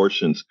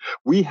abortions.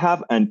 We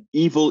have an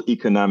evil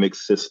economic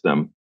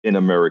system in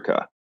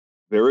America.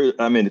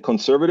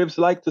 Conservatives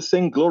like to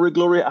sing glory,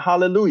 glory,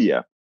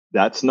 hallelujah.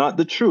 That's not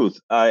the truth.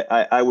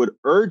 I would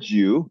urge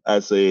you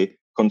as a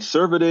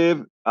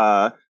conservative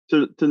to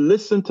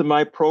listen to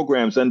my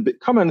programs and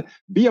come and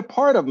be a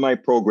part of my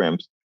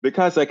programs,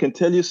 because I can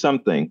tell you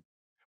something.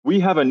 We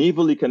have an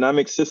evil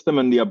economic system,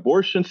 and the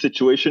abortion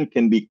situation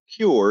can be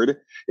cured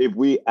if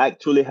we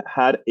actually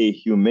had a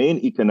humane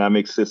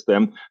economic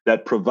system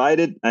that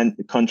provided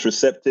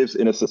contraceptives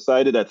in a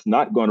society that's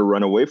not going to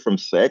run away from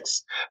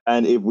sex.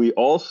 And if we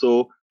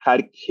also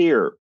had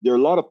care, there are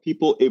a lot of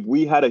people, if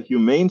we had a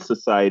humane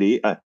society,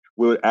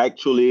 we would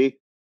actually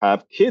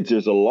have kids.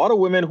 There's a lot of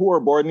women who are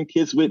aborting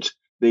kids, which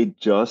they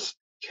just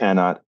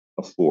cannot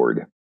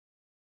afford.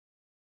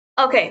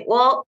 Okay,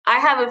 well, I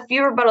have a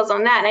few rebuttals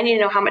on that, and I need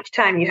to know how much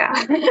time you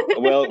have.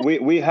 Well,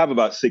 we have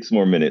about 6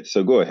 more minutes,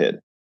 so go ahead.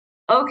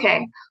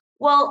 Okay.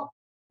 Well,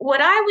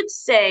 what I would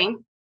say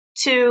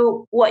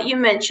to what you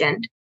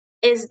mentioned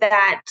is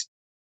that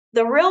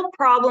the real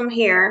problem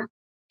here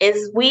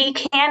is we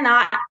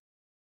cannot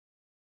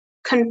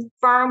come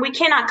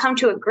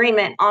to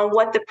agreement on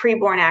what the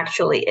preborn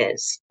actually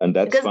is. And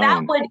that's because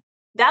fine.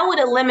 that would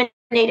eliminate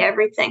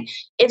everything.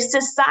 If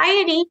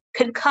society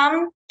could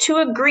come to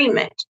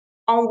agreement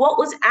on what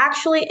was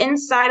actually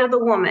inside of the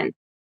woman,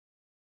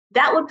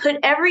 that would put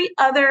every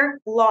other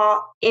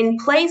law in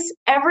place,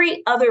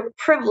 every other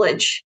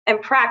privilege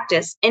and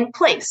practice in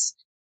place.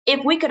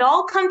 If we could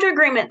all come to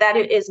agreement that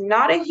it is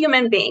not a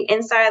human being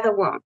inside of the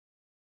womb,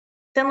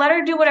 then let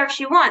her do whatever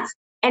she wants,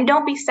 and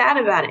don't be sad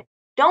about it.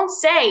 Don't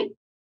say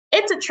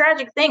it's a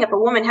tragic thing if a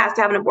woman has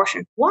to have an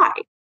abortion. Why?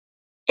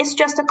 It's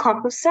just a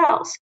clump of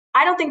cells.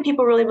 I don't think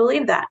people really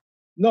believe that.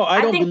 No,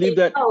 I don't believe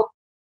that.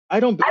 I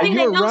think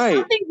you're right.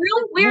 Something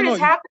really weird is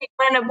happening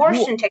when an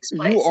abortion takes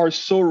place. You are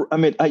so,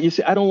 you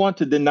see, I don't want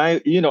to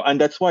deny, and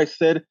that's why I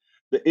said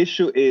the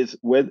issue is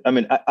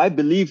I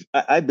believe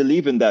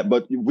in that,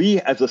 but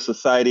we as a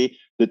society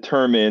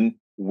determine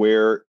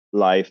where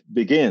life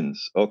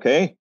begins.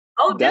 Okay.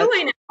 Oh, do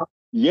we now?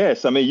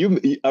 Yes. You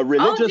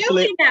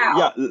religiously. Do we now?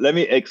 Yeah. Let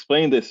me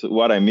explain this,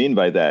 what I mean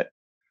by that.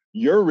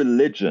 Your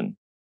religion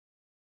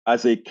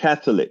as a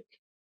Catholic,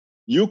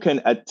 you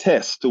can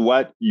attest to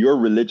what your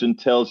religion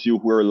tells you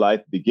where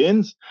life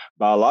begins.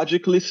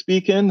 Biologically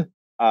speaking,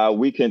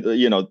 we can,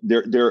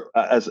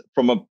 as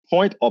from a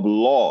point of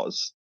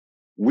laws,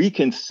 we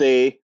can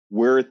say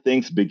where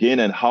things begin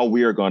and how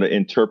we are going to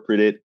interpret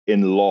it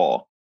in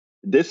law.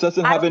 This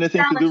doesn't have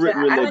anything to do with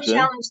religion. I would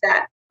challenge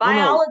that.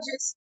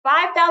 Biologists,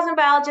 5,000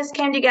 biologists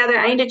came together.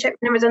 I need to check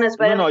the numbers on this,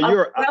 but I know what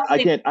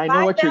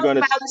you're going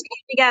to say. Biologists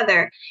came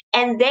together,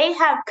 and they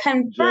have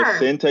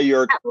confirmed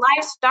that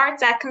life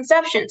starts at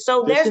conception.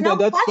 So there's no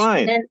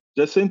question.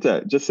 That's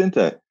fine.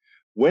 Jacinta,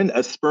 when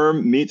a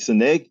sperm meets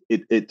an egg,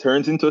 it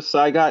turns into a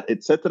zygote,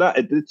 etc.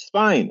 It's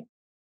fine.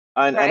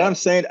 And I'm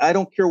saying, I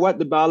don't care what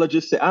the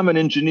biologists say. I'm an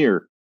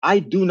engineer. I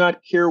do not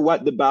care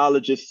what the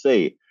biologists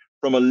say.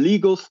 From a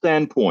legal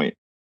standpoint,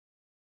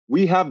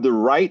 we have the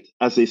right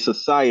as a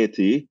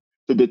society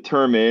to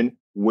determine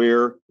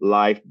where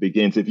life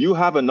begins. If you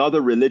have another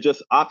religious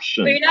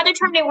option. But you're not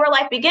determining where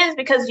life begins,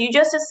 because you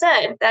just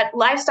said that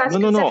life starts.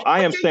 No.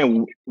 I am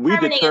saying we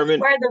determine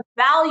where the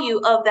value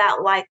of that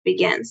life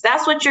begins.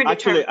 That's what you're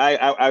determining.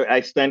 Actually,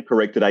 I stand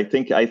corrected. I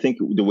think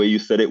the way you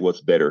said it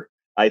was better.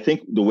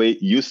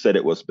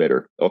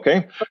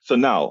 Okay.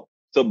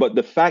 But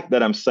the fact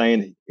that I'm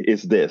saying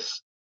is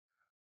this: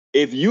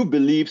 if you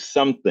believe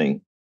something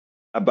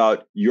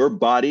about your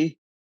body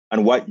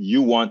and what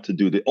you want to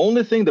do, the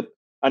only thing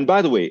and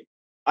by the way,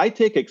 I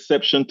take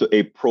exception to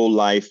a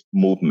pro-life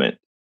movement.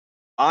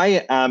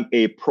 I am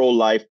a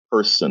pro-life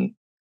person.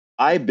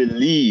 I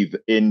believe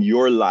in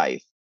your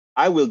life.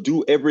 I will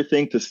do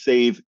everything to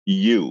save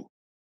you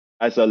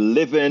as a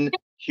living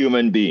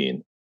human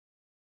being.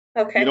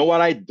 Okay. You know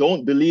what I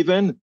don't believe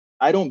in?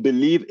 I don't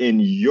believe in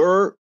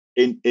your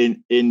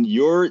in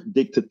your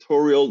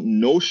dictatorial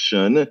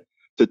notion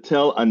to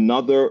tell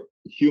another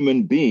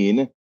human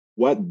being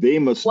what they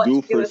must What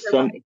do to do for with her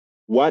body.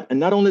 what, and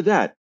not only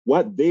that,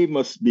 what they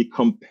must be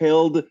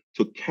compelled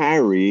to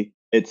carry,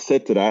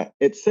 etc.,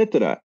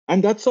 etc.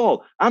 And that's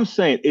all. I'm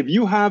saying if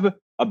you have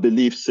a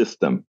belief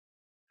system,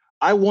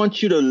 I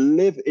want you to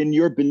live in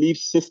your belief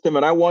system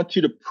and I want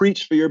you to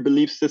preach for your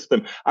belief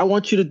system. I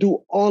want you to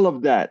do all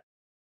of that.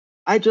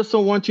 I just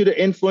don't want you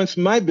to influence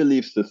my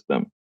belief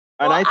system.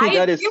 And Well, I think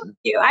that agree is with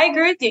you. I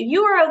agree with you.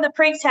 You are of the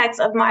pretext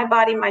of my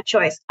body, my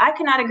choice. I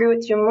cannot agree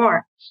with you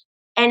more.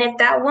 And if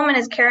that woman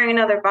is carrying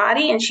another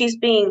body and she's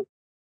being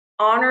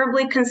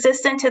honorably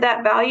consistent to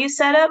that value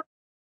setup,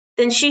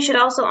 then she should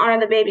also honor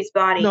the baby's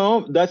body.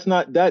 no, that's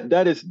not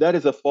that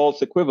is a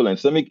false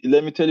equivalence. Let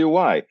me tell you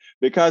why.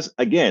 Because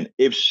again,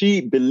 if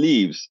she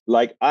believes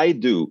like I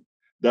do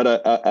that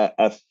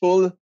a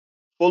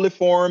fully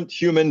formed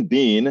human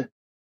being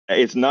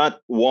is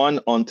not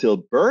one until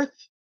birth,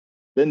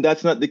 then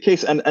that's not the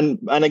case. And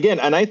again,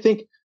 and I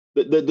think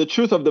the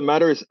truth of the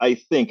matter is, I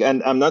think,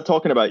 and I'm not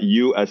talking about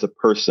you as a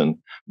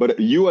person, but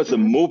you as a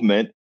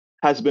movement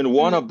has been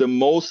one of the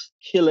most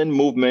killing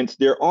movements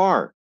there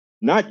are.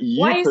 Not Why you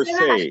do you per say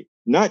that? se,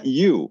 not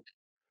you,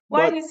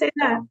 Why but do you say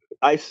that?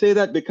 I say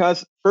that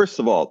because, first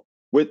of all,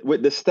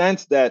 with the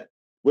stance that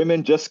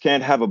women just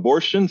can't have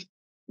abortions,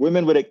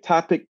 women with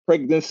ectopic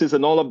pregnancies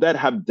and all of that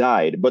have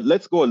died. But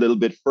let's go a little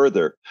bit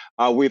further.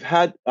 We've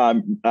had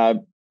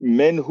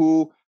men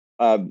who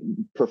uh,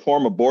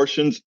 perform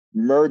abortions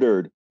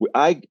murdered.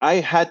 I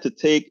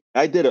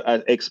did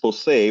an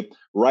expose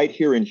right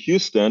here in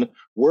Houston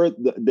where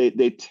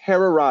they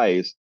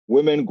terrorize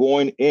women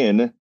going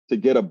in to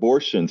get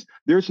abortions.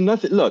 There's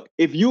nothing. Look,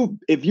 if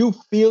you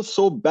feel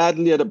so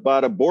badly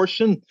about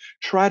abortion,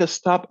 try to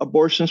stop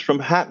abortions from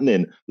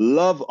happening.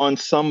 Love on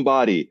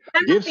somebody.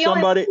 I'm Give not the only one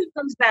somebody.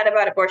 who feels bad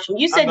about abortion.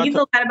 You I'm said not. you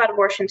feel bad about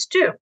abortions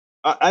too.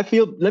 I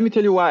feel. Let me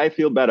tell you why I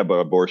feel bad about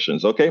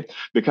abortions. Okay,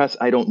 because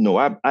I don't know.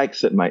 I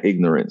accept my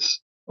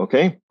ignorance.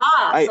 Okay.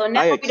 So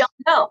now we don't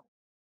know, No, no,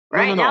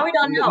 right? Now no, we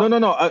don't no, know.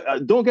 no, no.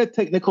 Don't get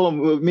technical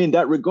with me in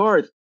that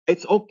regard.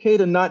 It's okay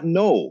to not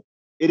know.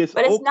 It is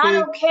But it's okay.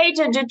 not okay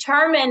to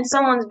determine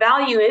someone's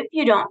value if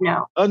you don't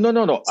know. No,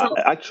 no, no. So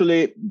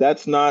Actually,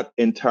 that's not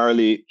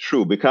entirely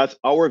true because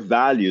our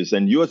values,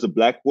 and you as a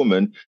Black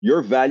woman,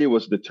 your value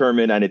was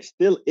determined and it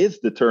still is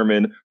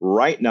determined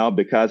right now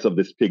because of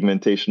this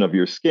pigmentation of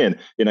your skin.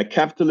 In a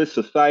capitalist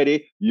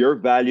society, your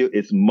value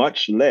is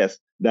much less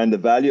than the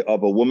value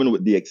of a woman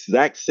with the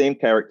exact same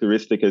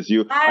characteristic as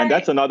you. And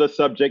that's another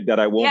subject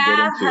that I won't get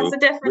into. That's a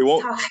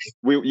different topic.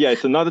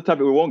 It's another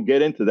topic. We won't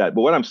get into that.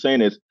 But what I'm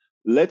saying is,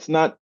 let's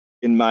not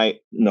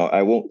no,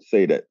 I won't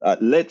say that.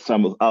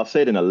 I'll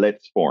say it in a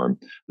let's form.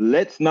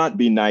 Let's not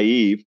be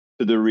naive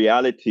to the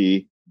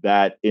reality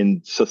that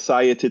in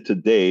society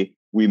today,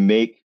 we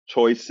make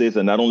choices,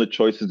 and not only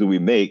choices do we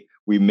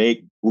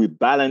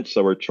balance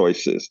our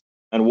choices.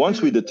 And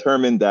once we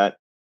determine that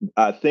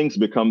things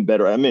become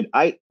better, I mean,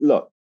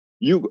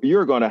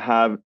 you're going to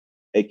have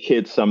a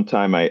kid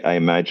sometime, I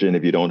imagine,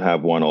 if you don't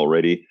have one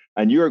already,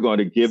 and you're going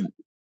to give,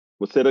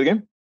 what's that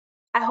again?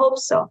 I hope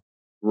so.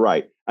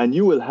 Right. And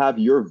you will have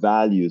your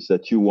values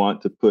that you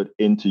want to put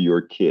into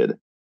your kid.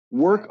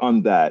 Work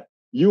on that.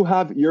 You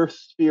have your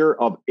sphere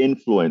of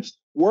influence.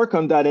 Work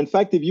on that. In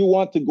fact, if you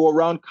want to go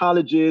around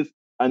colleges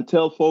and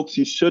tell folks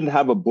you shouldn't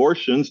have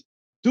abortions,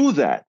 do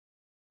that.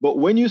 But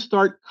when you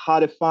start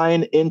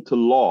codifying into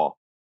law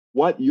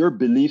what your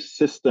belief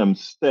system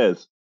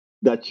says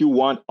that you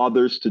want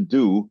others to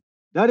do,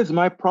 that is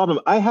my problem.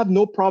 I have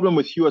no problem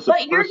with you as a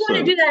person. But you're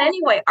going to do that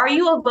anyway. Are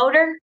you a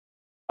voter?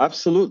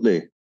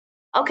 Absolutely.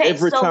 Okay,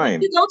 Every so time.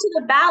 when you go to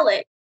the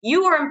ballot,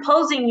 you are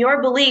imposing your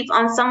belief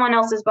on someone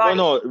else's body.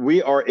 No,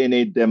 we are in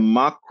a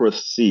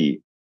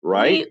democracy,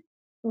 right?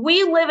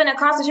 We live in a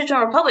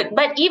constitutional republic,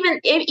 but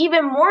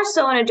even more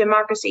so in a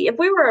democracy. If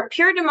we were a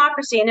pure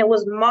democracy and it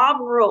was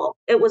mob rule,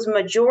 it was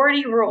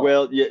majority rule.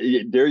 Well,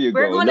 there you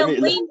We're go. going to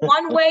lean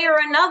one way or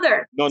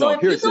another. So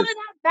if you go to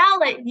that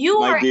ballot, you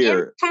are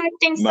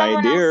impacting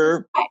someone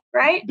else's life,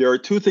 right? There are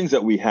two things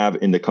that we have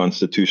in the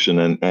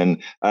Constitution,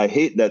 and I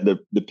hate that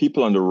the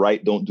people on the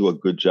right don't do a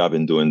good job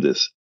in doing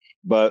this.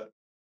 But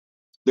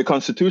the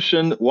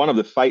Constitution, one of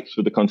the fights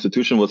for the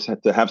Constitution was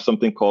to have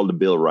something called the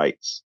Bill of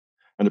Rights.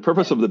 And the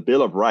purpose of the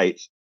Bill of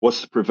Rights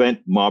was to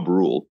prevent mob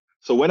rule.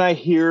 So when I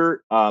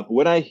hear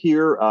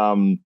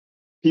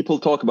people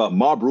talk about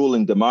mob rule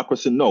and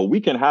democracy, no,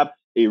 we can have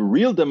a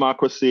real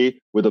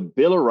democracy with a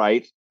Bill of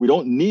Rights. We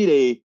don't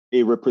need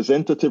a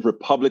representative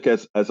republic,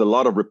 as a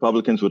lot of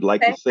Republicans would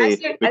like to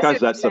say, because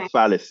that's a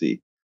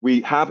fallacy.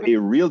 We have a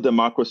real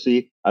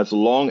democracy as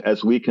long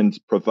as we can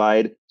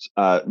provide,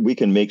 we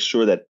can make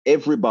sure that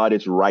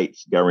everybody's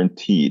rights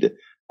guaranteed.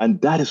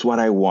 And that is what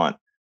I want.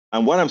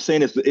 And what I'm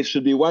saying is that it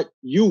should be what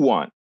you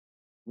want.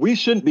 We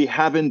shouldn't be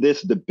having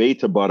this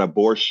debate about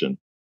abortion.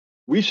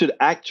 We should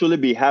actually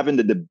be having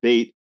the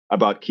debate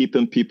about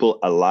keeping people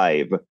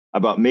alive,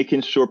 about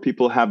making sure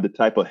people have the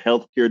type of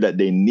health care that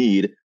they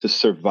need to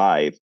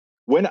survive.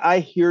 when I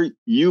hear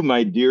you,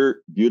 my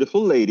dear,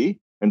 beautiful lady,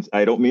 and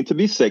I don't mean to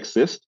be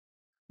sexist,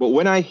 but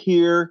when I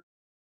hear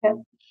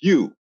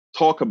you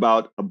talk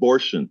about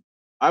abortion,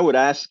 I would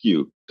ask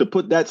you to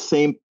put that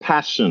same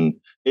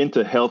passion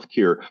into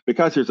healthcare,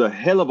 because there's a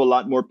hell of a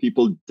lot more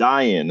people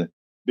dying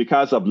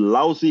because of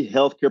lousy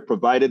healthcare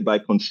provided by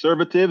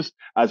conservatives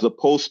as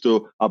opposed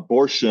to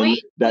abortion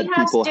that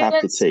people have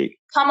to take.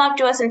 Come up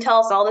to us and tell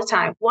us all the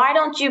time, why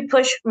don't you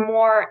push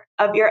more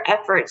of your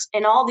efforts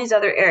in all these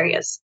other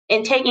areas,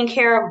 in taking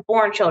care of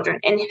born children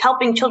and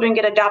helping children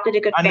get adopted to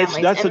good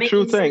families? That's a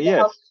true thing.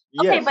 Yes.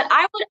 Okay, but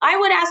I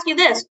would ask you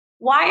this.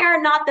 Why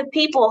are not the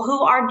people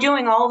who are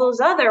doing all those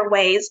other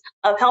ways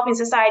of helping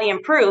society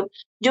improve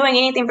doing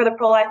anything for the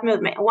pro-life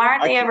movement? Why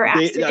aren't they ever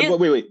asked to do?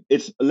 Wait.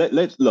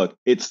 Let's look.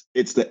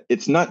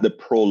 It's not the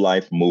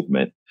pro-life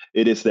movement.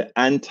 It is the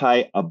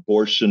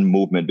anti-abortion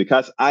movement,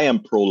 because I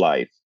am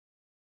pro-life.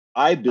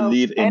 I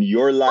believe in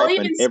your life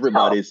and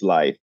everybody's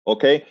life.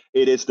 Okay,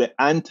 it is the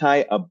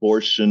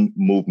anti-abortion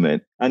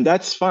movement, and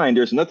that's fine.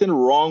 There's nothing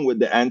wrong with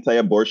the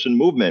anti-abortion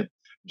movement.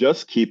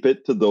 Just keep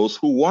it to those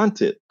who want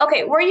it.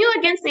 Okay, were you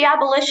against the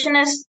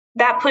abolitionists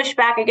that pushed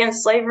back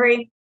against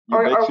slavery,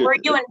 or were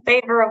you in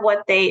favor of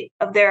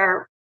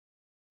their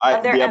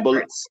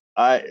efforts?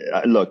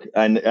 Look,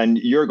 and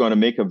you're going to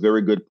make a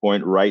very good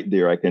point right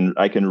there. I can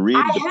read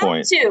the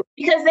point. To,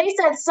 because they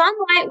said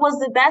sunlight was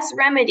the best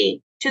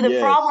remedy to the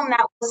problem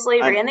that was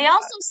slavery. And they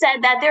also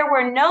said that there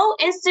were no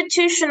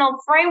institutional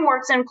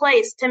frameworks in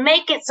place to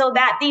make it so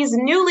that these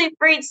newly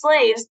freed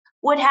slaves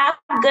would have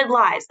good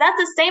lives. That's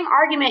the same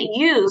argument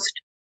used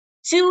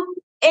to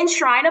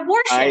enshrine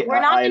abortion.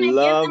 We're not going to give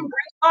them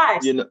great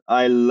lives.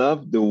 I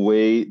love the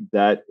way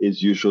that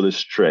is usually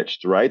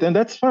stretched, right? And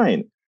that's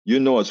fine. You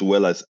know as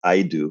well as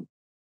I do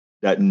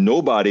that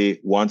nobody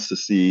wants to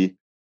see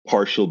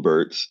partial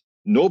births.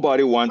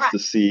 Nobody wants to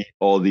see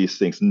all these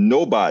things.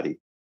 Nobody.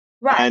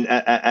 Right.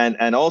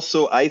 And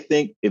also, I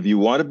think if you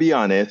want to be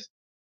honest,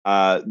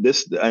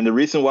 the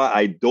reason why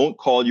I don't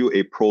call you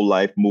a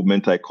pro-life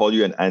movement, I call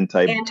you an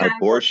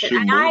anti-abortion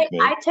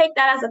movement. I take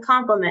that as a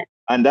compliment.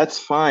 And that's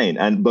fine.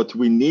 But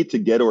we need to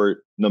get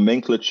our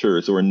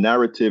nomenclatures or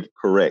narrative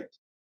correct.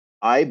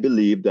 I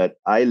believe that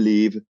I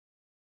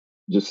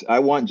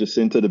want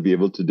Jacinta to be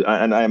able to do,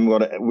 and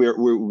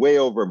we're way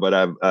over, but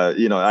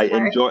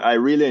I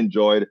really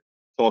enjoyed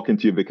talking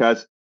to you,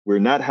 because we're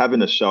not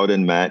having a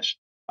shout-in match.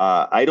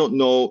 I don't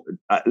know.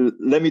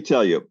 Let me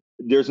tell you,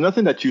 there's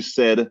nothing that you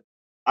said.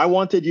 I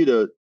wanted you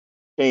to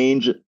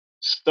change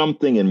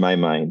something in my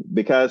mind,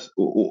 because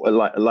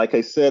like I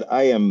said,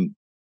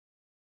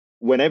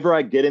 whenever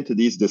I get into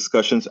these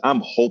discussions,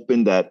 I'm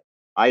hoping that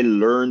I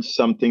learned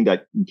something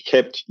that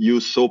kept you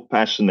so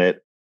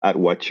passionate at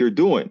what you're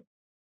doing.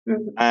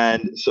 Mm-hmm.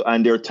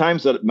 And there are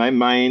times that my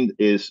mind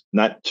is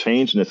not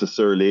changed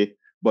necessarily,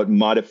 but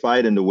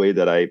modified in the way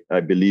that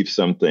I believe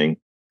something.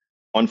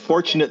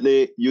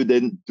 Unfortunately, you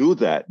didn't do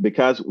that,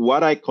 because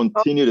what I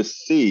continue to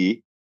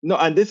see,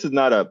 and this is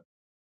not a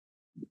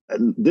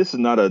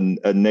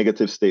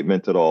negative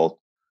statement at all.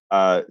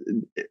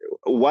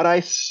 What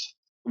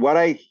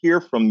I hear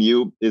from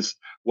you is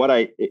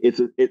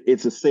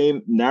it's the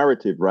same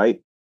narrative,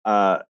 right?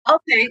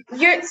 Okay,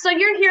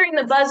 you're hearing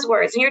the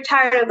buzzwords, and you're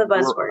tired of the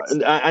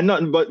buzzwords. I'm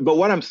not, but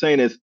what I'm saying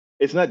is,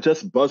 it's not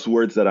just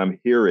buzzwords that I'm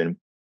hearing.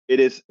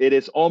 It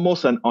is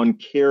almost an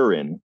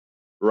uncaring,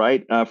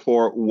 right?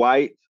 For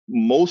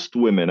most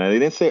women, and I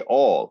didn't say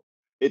all.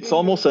 It's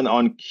almost an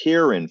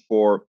uncaring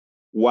for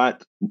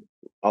what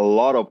a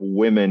lot of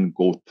women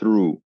go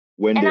through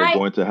when they're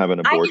going to have an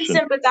abortion. I can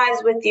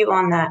sympathize with you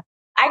on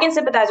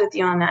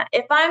that.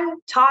 If I'm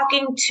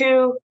talking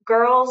to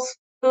girls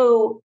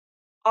who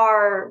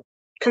are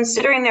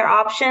considering their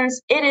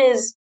options, it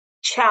is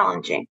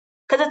challenging,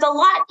 because it's a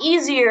lot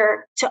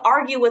easier to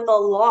argue with a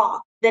law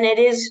than it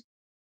is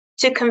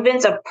to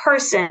convince a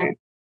person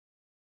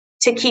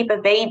to keep a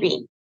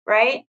baby,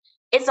 right?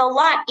 It's a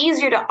lot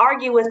easier to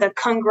argue with a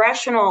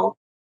congressional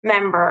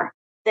member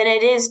than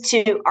it is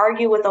to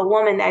argue with a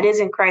woman that is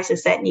in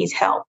crisis that needs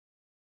help.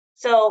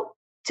 So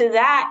to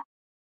that,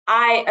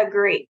 I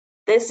agree.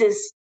 This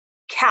is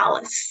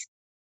callous,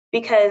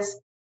 because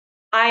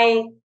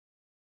I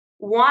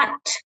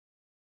want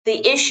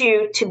the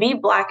issue to be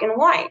black and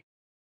white.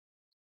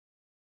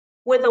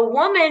 With a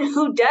woman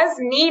who does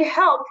need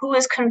help, who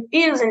is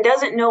confused and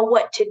doesn't know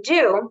what to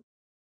do,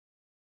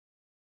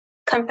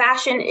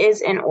 compassion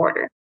is in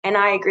order. And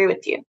I agree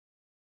with you.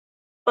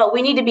 But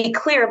we need to be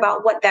clear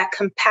about what that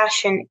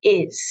compassion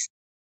is.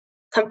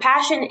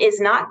 Compassion is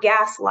not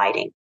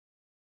gaslighting.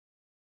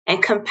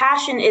 And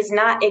compassion is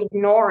not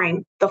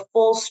ignoring the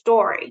full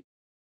story.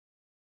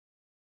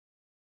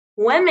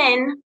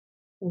 Women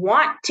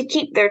want to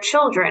keep their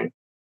children.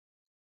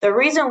 The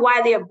reason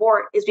why they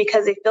abort is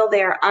because they feel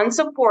they are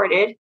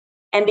unsupported,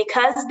 and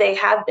because they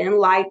have been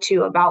lied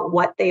to about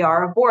what they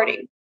are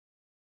aborting.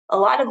 A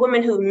lot of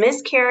women who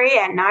miscarry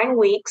at 9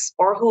 weeks,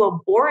 or who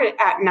abort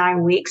at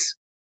 9 weeks,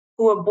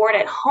 who abort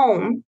at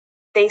home,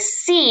 they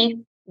see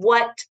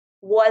what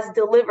was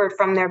delivered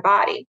from their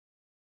body.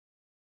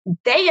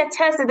 They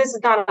attest that this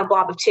is not a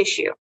blob of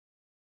tissue.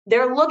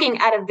 they're looking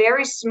at a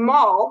very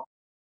small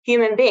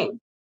human being,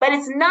 but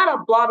it's not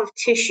a blob of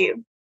tissue.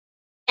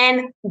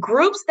 And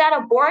groups that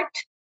abort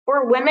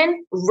for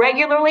women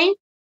regularly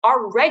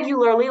are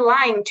regularly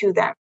lying to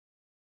them.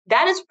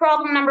 That is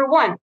problem number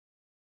one.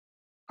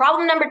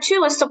 Problem number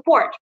two is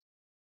support.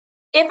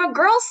 If a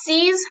girl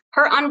sees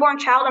her unborn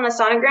child on a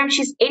sonogram,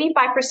 she's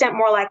 85%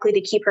 more likely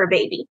to keep her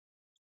baby.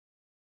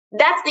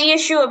 That's the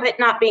issue of it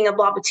not being a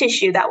blob of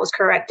tissue that was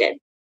corrected.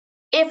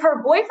 If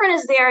her boyfriend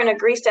is there and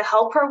agrees to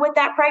help her with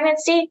that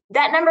pregnancy,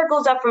 that number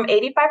goes up from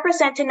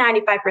 85% to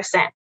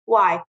 95%.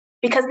 Why?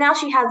 Because now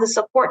she has the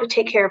support to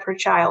take care of her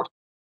child.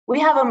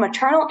 We have a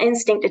maternal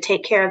instinct to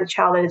take care of the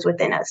child that is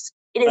within us.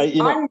 It is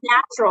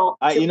unnatural.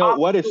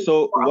 What is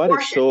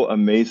so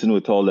amazing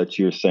with all that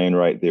you're saying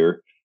right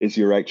there is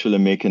you're actually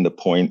making the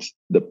points.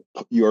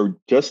 You're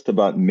just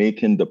about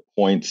making the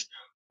points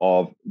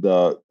of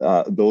the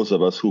those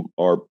of us who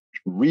are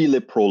really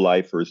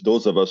pro-lifers,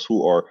 those of us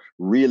who are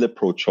really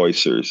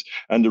pro-choicers.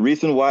 And the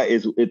reason why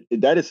is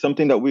that is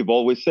something that we've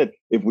always said.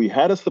 If we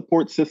had a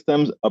support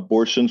system,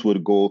 abortions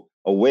would go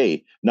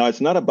away. Now,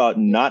 it's not about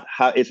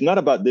it's not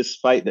about this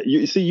fight that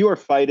you see. You are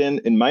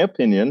fighting, in my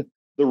opinion,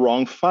 the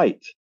wrong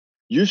fight.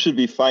 You should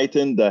be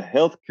fighting the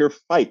healthcare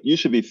fight. You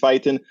should be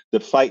fighting the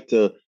fight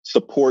to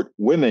support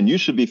women. You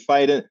should be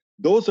fighting.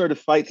 Those are the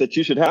fights that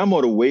you should have. I'm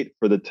going to wait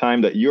for the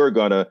time that you're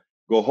going to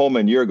go home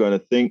and you're going to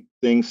think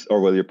things,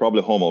 or well, you're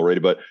probably home already,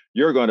 but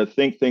you're going to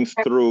think things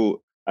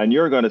through, and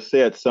you're going to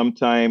say at some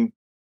time,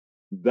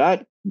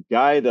 that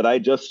guy that I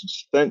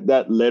just sent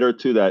that letter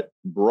to that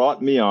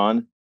brought me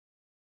on,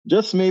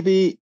 just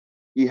maybe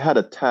he had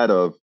a tad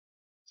of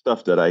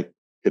stuff that I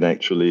can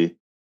actually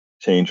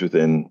change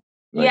within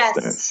my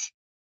stance.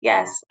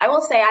 Yes. I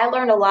will say I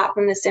learned a lot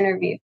from this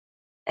interview.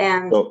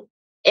 And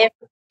if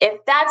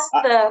that's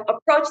the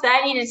approach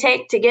that I need to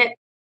take to get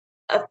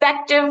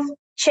effective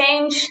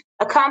change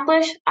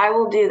accomplished, I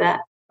will do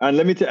that. And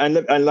let me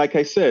and like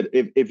I said,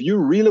 if you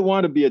really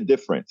want to be a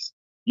difference,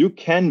 you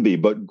can be,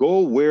 but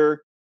go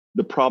where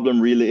the problem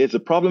really is. The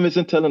problem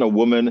isn't telling a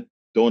woman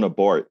don't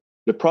abort.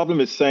 The problem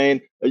is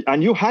saying,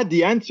 and you had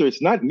the answer.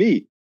 It's not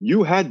me.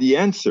 You had the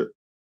answer.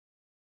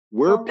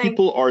 Where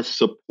people are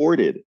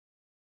supported,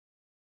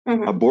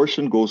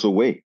 abortion goes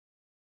away.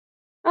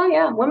 Oh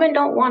yeah, women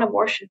don't want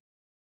abortion.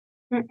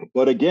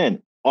 But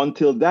again,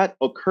 until that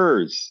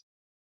occurs,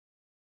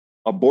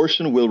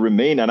 abortion will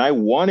remain, and I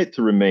want it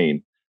to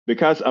remain,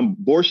 because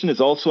abortion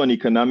is also an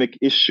economic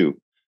issue.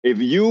 If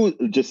you,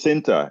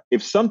 Jacinta,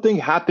 if something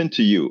happened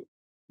to you,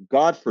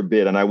 God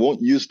forbid, and I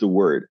won't use the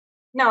word.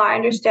 No, I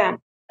understand.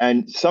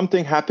 And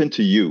something happened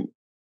to you,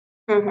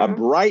 a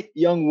bright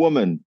young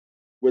woman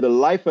with a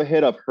life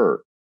ahead of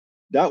her,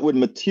 that would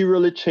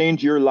materially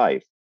change your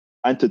life.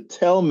 And to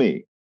tell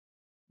me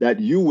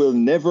that you will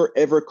never,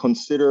 ever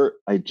consider,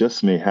 I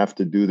just may have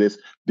to do this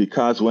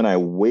because when I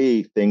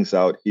weigh things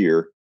out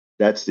here,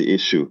 that's the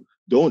issue.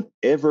 Don't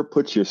ever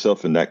put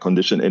yourself in that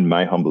condition, in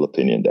my humble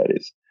opinion, that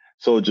is.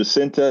 So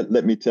Jacinta,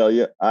 let me tell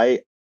you,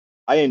 I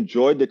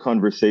enjoyed the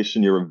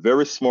conversation. You're a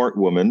very smart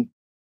woman,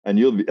 and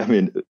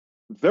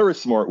very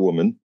smart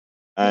woman.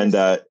 And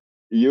are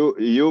you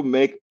a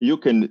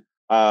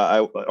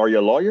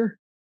lawyer?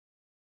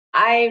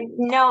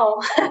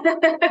 No.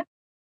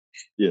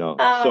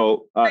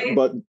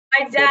 But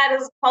my dad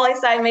is a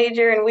poli-sci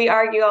major, and we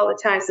argue all the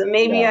time. So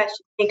maybe I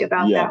should think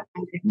about that.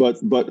 But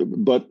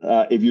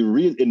if you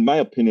read, in my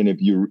opinion, if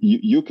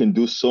you can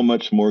do so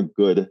much more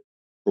good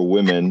for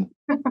women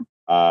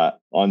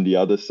on the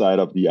other side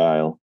of the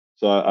aisle.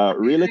 So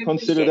really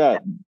consider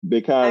that,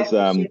 because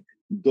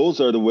those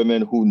are the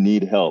women who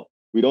need help.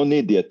 We don't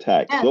need the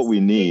attacks. Yes, what we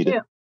need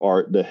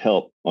are the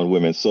help on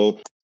women.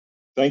 So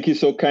thank you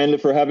so kindly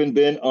for having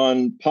been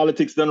on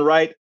Politics Done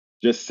Right,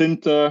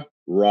 Jacinta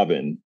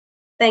Robin.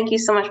 Thank you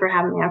so much for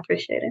having me. I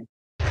appreciate it.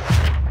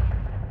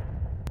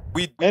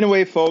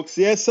 Anyway, folks,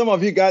 yes, some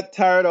of you got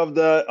tired of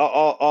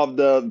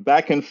the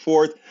back and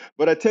forth,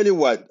 but I tell you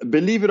what,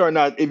 believe it or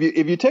not, if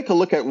you take a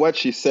look at what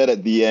she said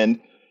at the end,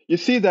 you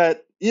see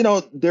that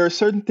there are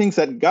certain things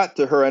that got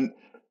to her, and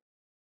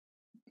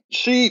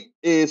she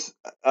is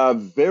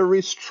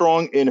very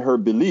strong in her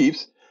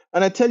beliefs.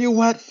 And I tell you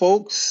what,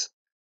 folks,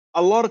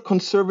 a lot of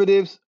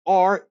conservatives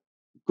are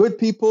good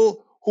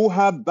people who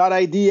have bad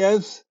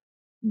ideas,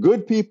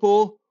 good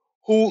people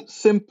who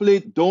simply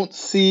don't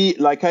see,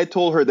 like I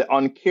told her, the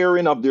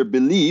uncaring of their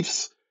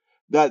beliefs,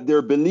 that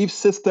their belief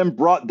system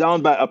brought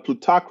down by a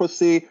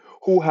plutocracy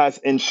who has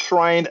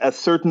enshrined a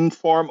certain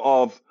form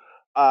of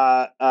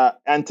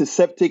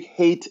antiseptic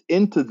hate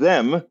into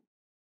them,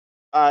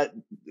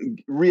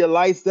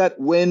 realize that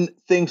when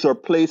things are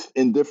placed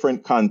in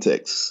different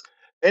contexts.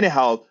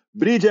 Anyhow,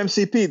 Bridge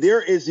MCP,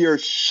 there is your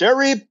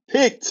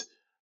cherry-picked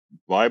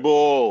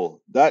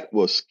Bible. That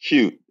was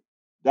cute.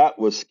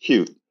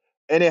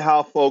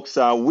 Anyhow, folks,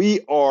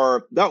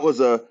 that was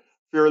a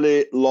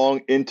fairly long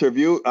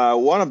interview.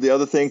 One of the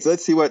other things,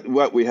 let's see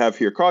what we have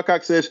here. Carl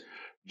Cox says,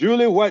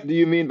 Julie, what do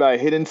you mean by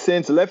hidden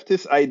sins?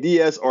 Leftist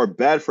ideas are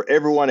bad for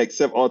everyone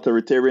except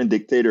authoritarian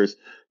dictators.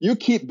 You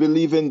keep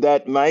believing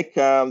that, Mike.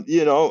 I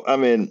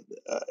mean,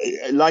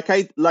 like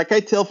I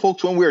tell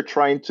folks when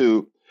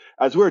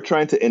as we're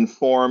trying to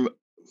inform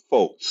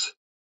folks,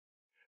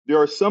 there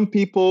are some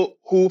people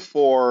who,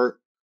 for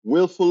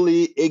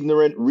willfully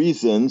ignorant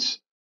reasons,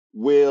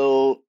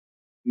 will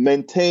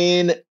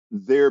maintain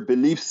their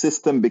belief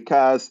system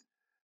because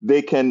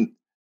they can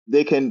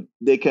they can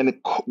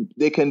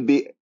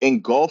be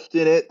engulfed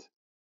in it.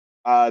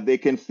 They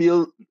can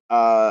feel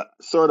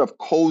sort of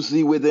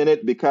cozy within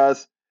it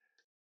because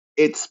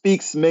it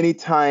speaks many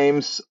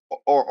times,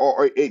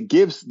 or it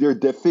gives their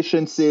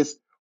deficiencies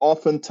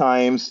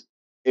oftentimes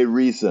a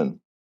reason.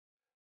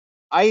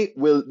 I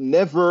will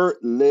never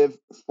live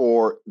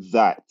for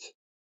that.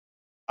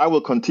 I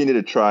will continue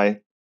to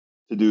try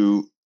to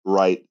do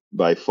right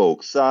by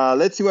folks.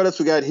 Let's see what else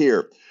we got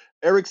here.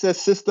 Eric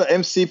says, Sister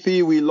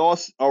MCP, we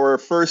lost our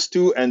first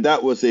two, and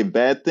that was a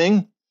bad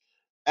thing.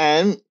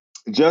 And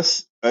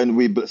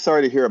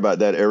sorry to hear about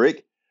that,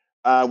 Eric.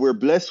 We're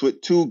blessed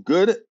with two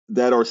good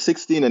that are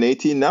 16 and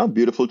 18 now,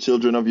 beautiful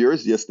children of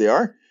yours. Yes, they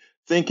are.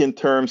 Think in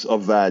terms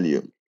of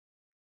value.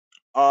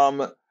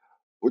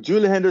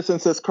 Julie Henderson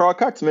says, Carl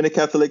Cox, many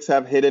Catholics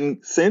have hidden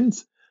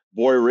sins,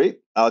 boy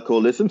rape,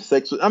 alcoholism,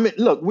 sex. I mean,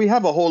 look, we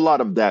have a whole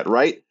lot of that,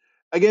 right?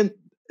 Again,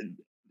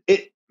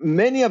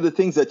 many of the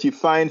things that you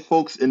find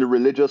folks in the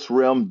religious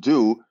realm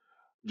do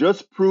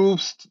just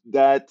proves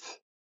that,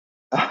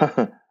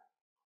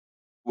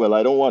 well,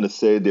 I don't want to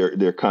say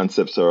their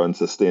concepts are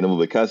unsustainable,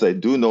 because I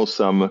do know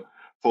some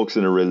folks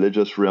in the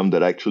religious realm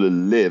that actually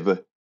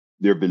live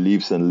their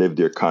beliefs and live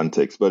their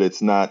context, but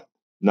it's not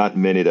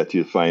many that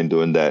you find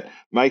doing that.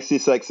 Mike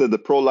Cisak said the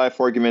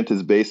pro-life argument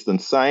is based on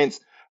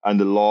science and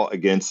the law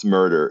against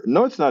murder.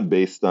 No, it's not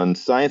based on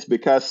science,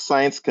 because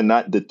science can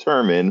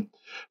determine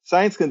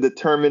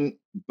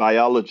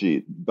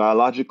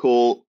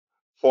biological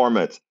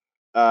formats.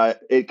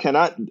 It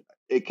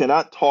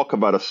cannot talk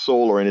about a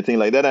soul or anything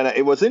like that. And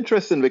it was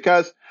interesting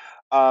because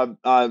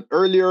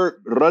earlier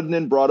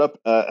Rudnin brought up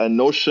a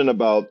notion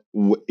about,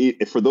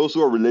 for those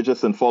who are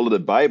religious and follow the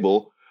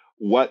Bible,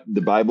 what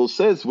the Bible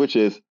says, which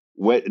is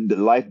when the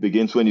life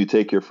begins when you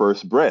take your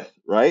first breath,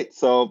 right?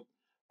 So,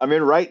 I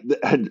mean, right,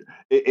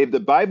 if the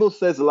Bible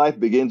says life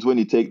begins when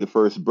you take the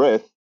first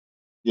breath,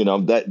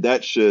 that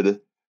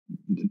should,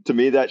 to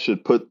me, that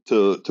should put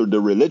to the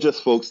religious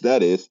folks,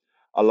 that is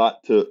a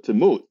lot to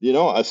moot.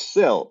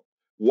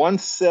 One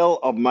cell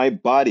of my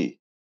body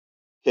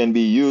can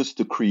be used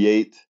to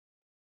create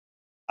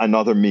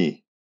another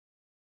me.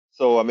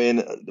 So, I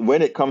mean,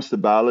 when it comes to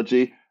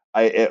biology,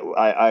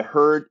 I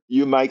heard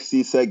you, Mike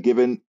Cisak,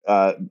 giving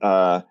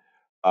Bridge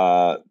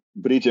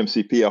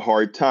MCP a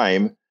hard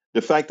time.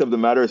 The fact of the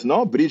matter is,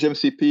 no, Bridge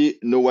MCP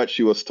knew what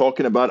she was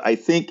talking about. I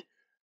think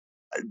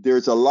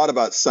there's a lot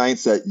about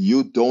science that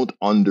you don't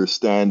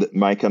understand,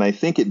 Mike, and I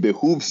think it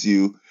behooves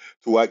you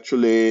to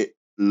actually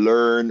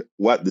learn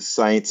what the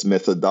science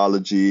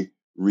methodology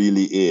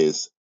really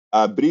is.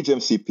 Bridge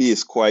MCP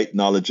is quite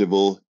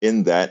knowledgeable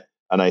in that,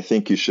 and I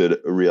think you should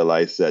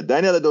realize that.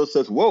 Daniel Ado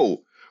says,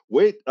 whoa,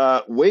 wait,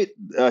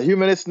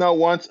 humanists now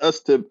wants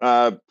us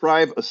to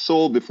prive a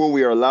soul before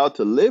we are allowed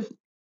to live?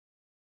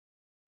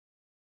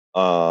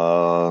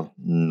 No,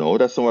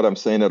 that's not what I'm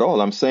saying at all.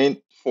 I'm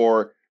saying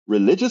for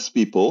religious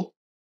people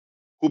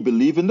who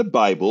believe in the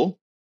Bible,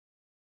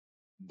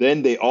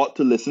 then they ought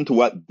to listen to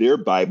what their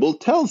Bible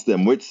tells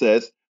them, which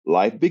says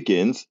life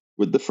begins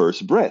with the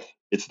first breath.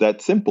 It's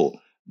that simple.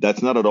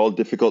 That's not at all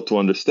difficult to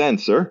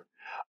understand, sir.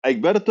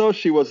 Egberto,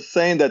 she was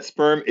saying that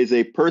sperm is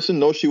a person.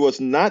 No, she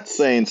was not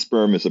saying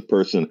sperm is a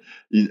person.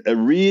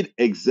 Read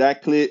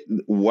exactly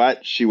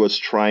what she was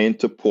trying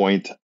to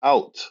point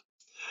out.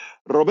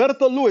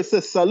 Roberto Luis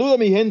says, Saluda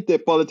mi gente,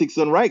 politics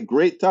done right.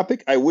 Great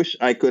topic. I wish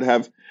I could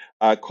have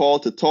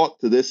called to talk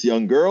to this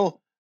young girl.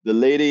 The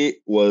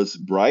lady was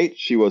bright.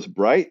 She was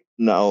bright.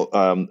 Now,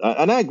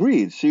 and I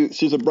agree.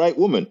 She's a bright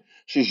woman.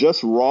 She's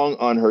just wrong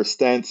on her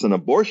stance on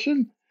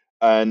abortion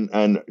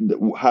and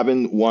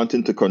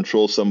wanting to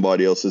control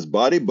somebody else's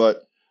body.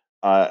 But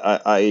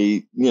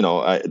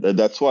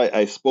that's why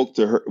I spoke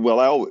to her.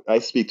 Well, I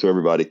speak to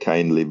everybody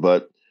kindly,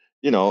 but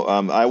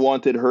I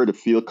wanted her to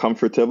feel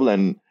comfortable,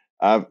 and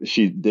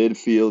she did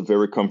feel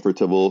very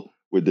comfortable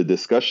with the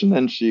discussion,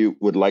 and she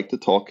would like to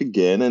talk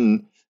again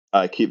and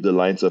keep the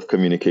lines of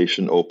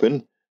communication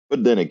open.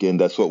 But then again,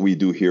 that's what we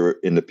do here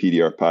in the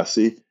PDR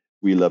Posse.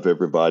 We love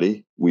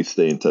everybody. We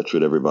stay in touch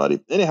with everybody.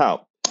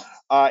 Anyhow,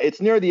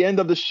 it's near the end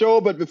of the show,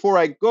 but before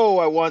I go,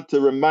 I want to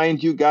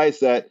remind you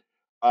guys that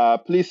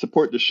please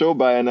support the show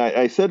and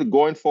I said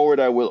going forward,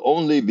 I will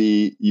only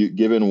be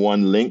given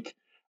one link,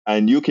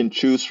 and you can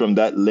choose from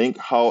that link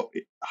how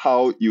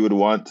you would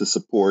want to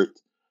support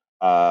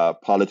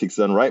Politics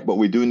Done Right. But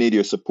we do need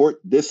your support.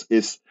 This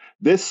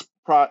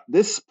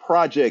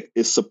project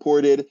is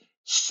supported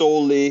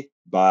solely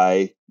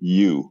by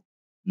you.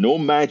 No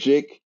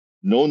magic,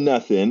 no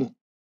nothing.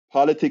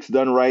 Politics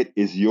Done Right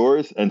is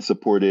yours and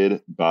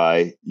supported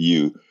by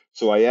you.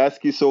 So I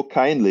ask you so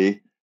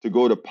kindly to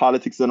go to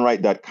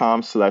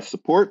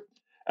politicsdoneright.com/support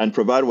and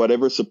provide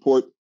whatever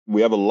support.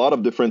 We have a lot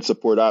of different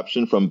support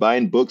options, from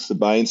buying books to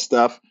buying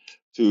stuff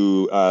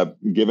to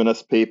giving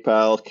us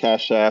PayPal,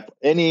 Cash App,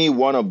 any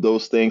one of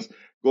those things.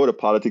 Go to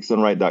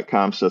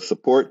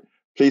politicsdoneright.com/support.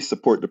 Please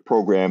support the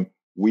program.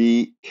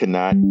 We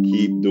cannot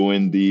keep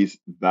doing these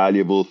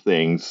valuable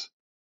things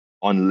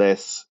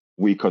unless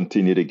we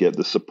continue to get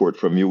the support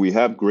from you. We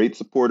have great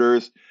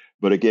supporters,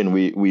 but again,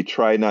 we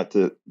try not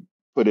to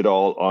put it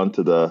all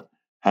onto the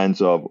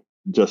hands of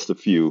just a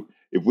few.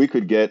 If we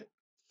could get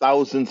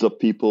thousands of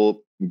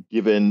people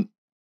giving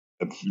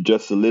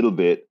just a little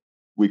bit,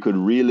 we could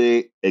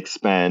really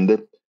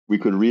expand. We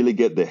could really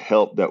get the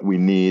help that we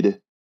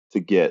need to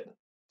get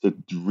to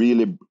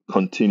really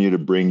continue to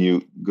bring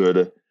you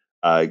good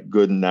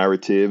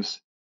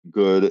narratives,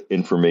 good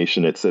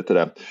information,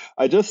 etc.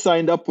 I just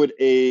signed up with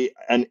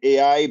an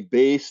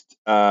AI-based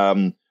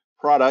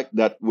product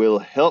that will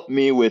help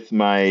me with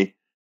my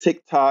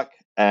TikTok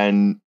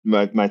and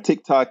my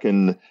TikTok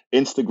and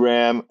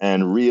Instagram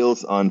and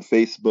Reels on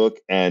Facebook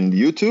and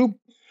YouTube.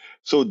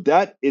 So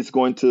that is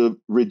going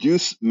to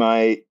reduce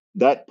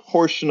that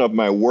portion of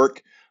my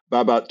work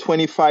by about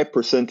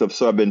 25%.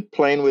 So I've been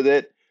playing with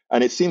it,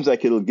 and it seems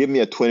like it'll give me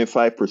a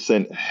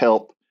 25%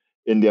 help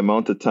in the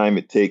amount of time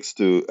it takes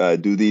to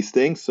do these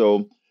things.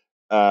 So,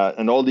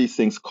 and all these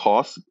things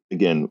cost.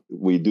 Again,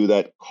 we do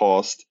that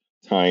cost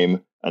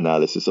time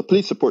analysis. So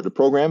please support the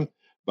program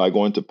by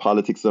going to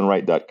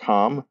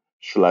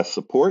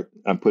politicsdoneright.com/support.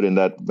 I'm putting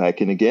that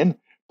back in again,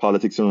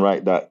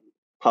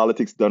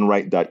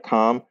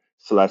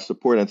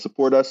 politicsdoneright.com/support, and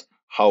support us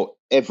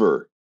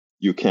however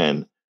you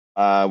can.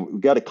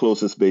 We've got to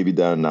close this baby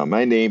down now.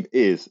 My name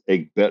is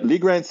Egbert. Lee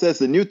Grant says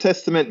the New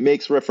Testament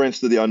makes reference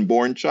to the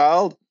unborn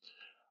child.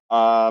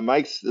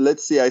 Mike,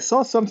 let's see. I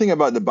saw something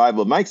about the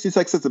Bible. Mike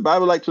Cisak says the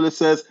Bible actually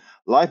says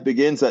life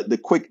begins at the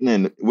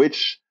quickening,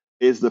 which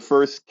is the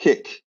first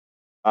kick.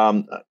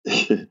 I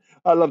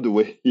love the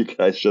way you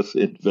guys just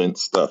invent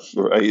stuff,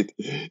 right?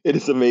 It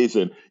is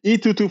amazing.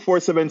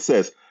 E2247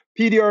 says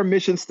PDR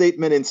mission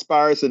statement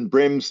inspires and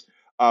brims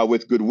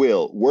with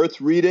goodwill. Worth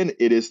reading.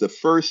 It is the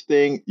first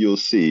thing you'll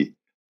see.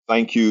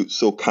 Thank you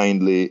so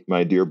kindly,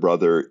 my dear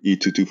brother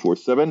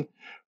E2247.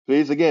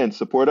 Please, again,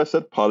 support us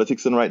at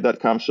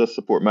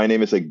politicsdoneright.com/support. My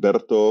name is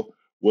Egberto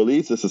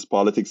Willies. This is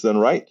Politics Done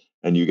Right.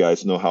 And you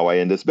guys know how I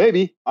end this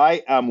baby.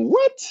 I am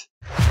what?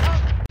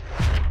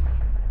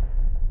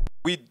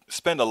 We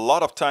spend a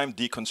lot of time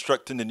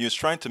deconstructing the news,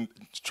 trying to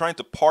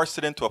parse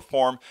it into a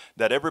form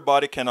that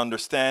everybody can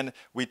understand.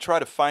 We try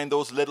to find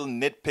those little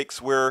nitpicks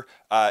where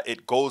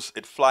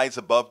it flies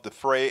above the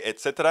fray,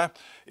 etc.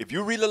 If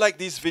you really like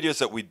these videos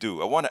that we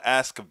do, I want to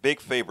ask a big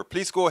favor.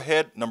 Please go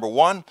ahead. Number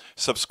one,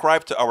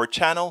 subscribe to our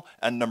channel.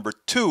 And number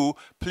two,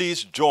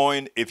 please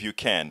join if you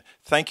can.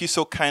 Thank you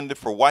so kindly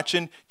for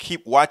watching.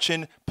 Keep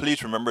watching.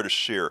 Please remember to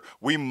share.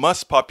 We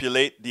must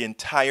populate the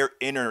entire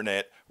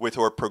internet with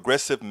our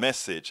progressive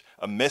message,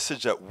 a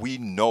message that we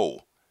know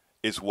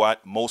is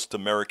what most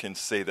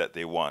Americans say that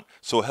they want.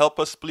 So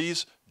help us,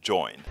 please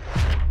join.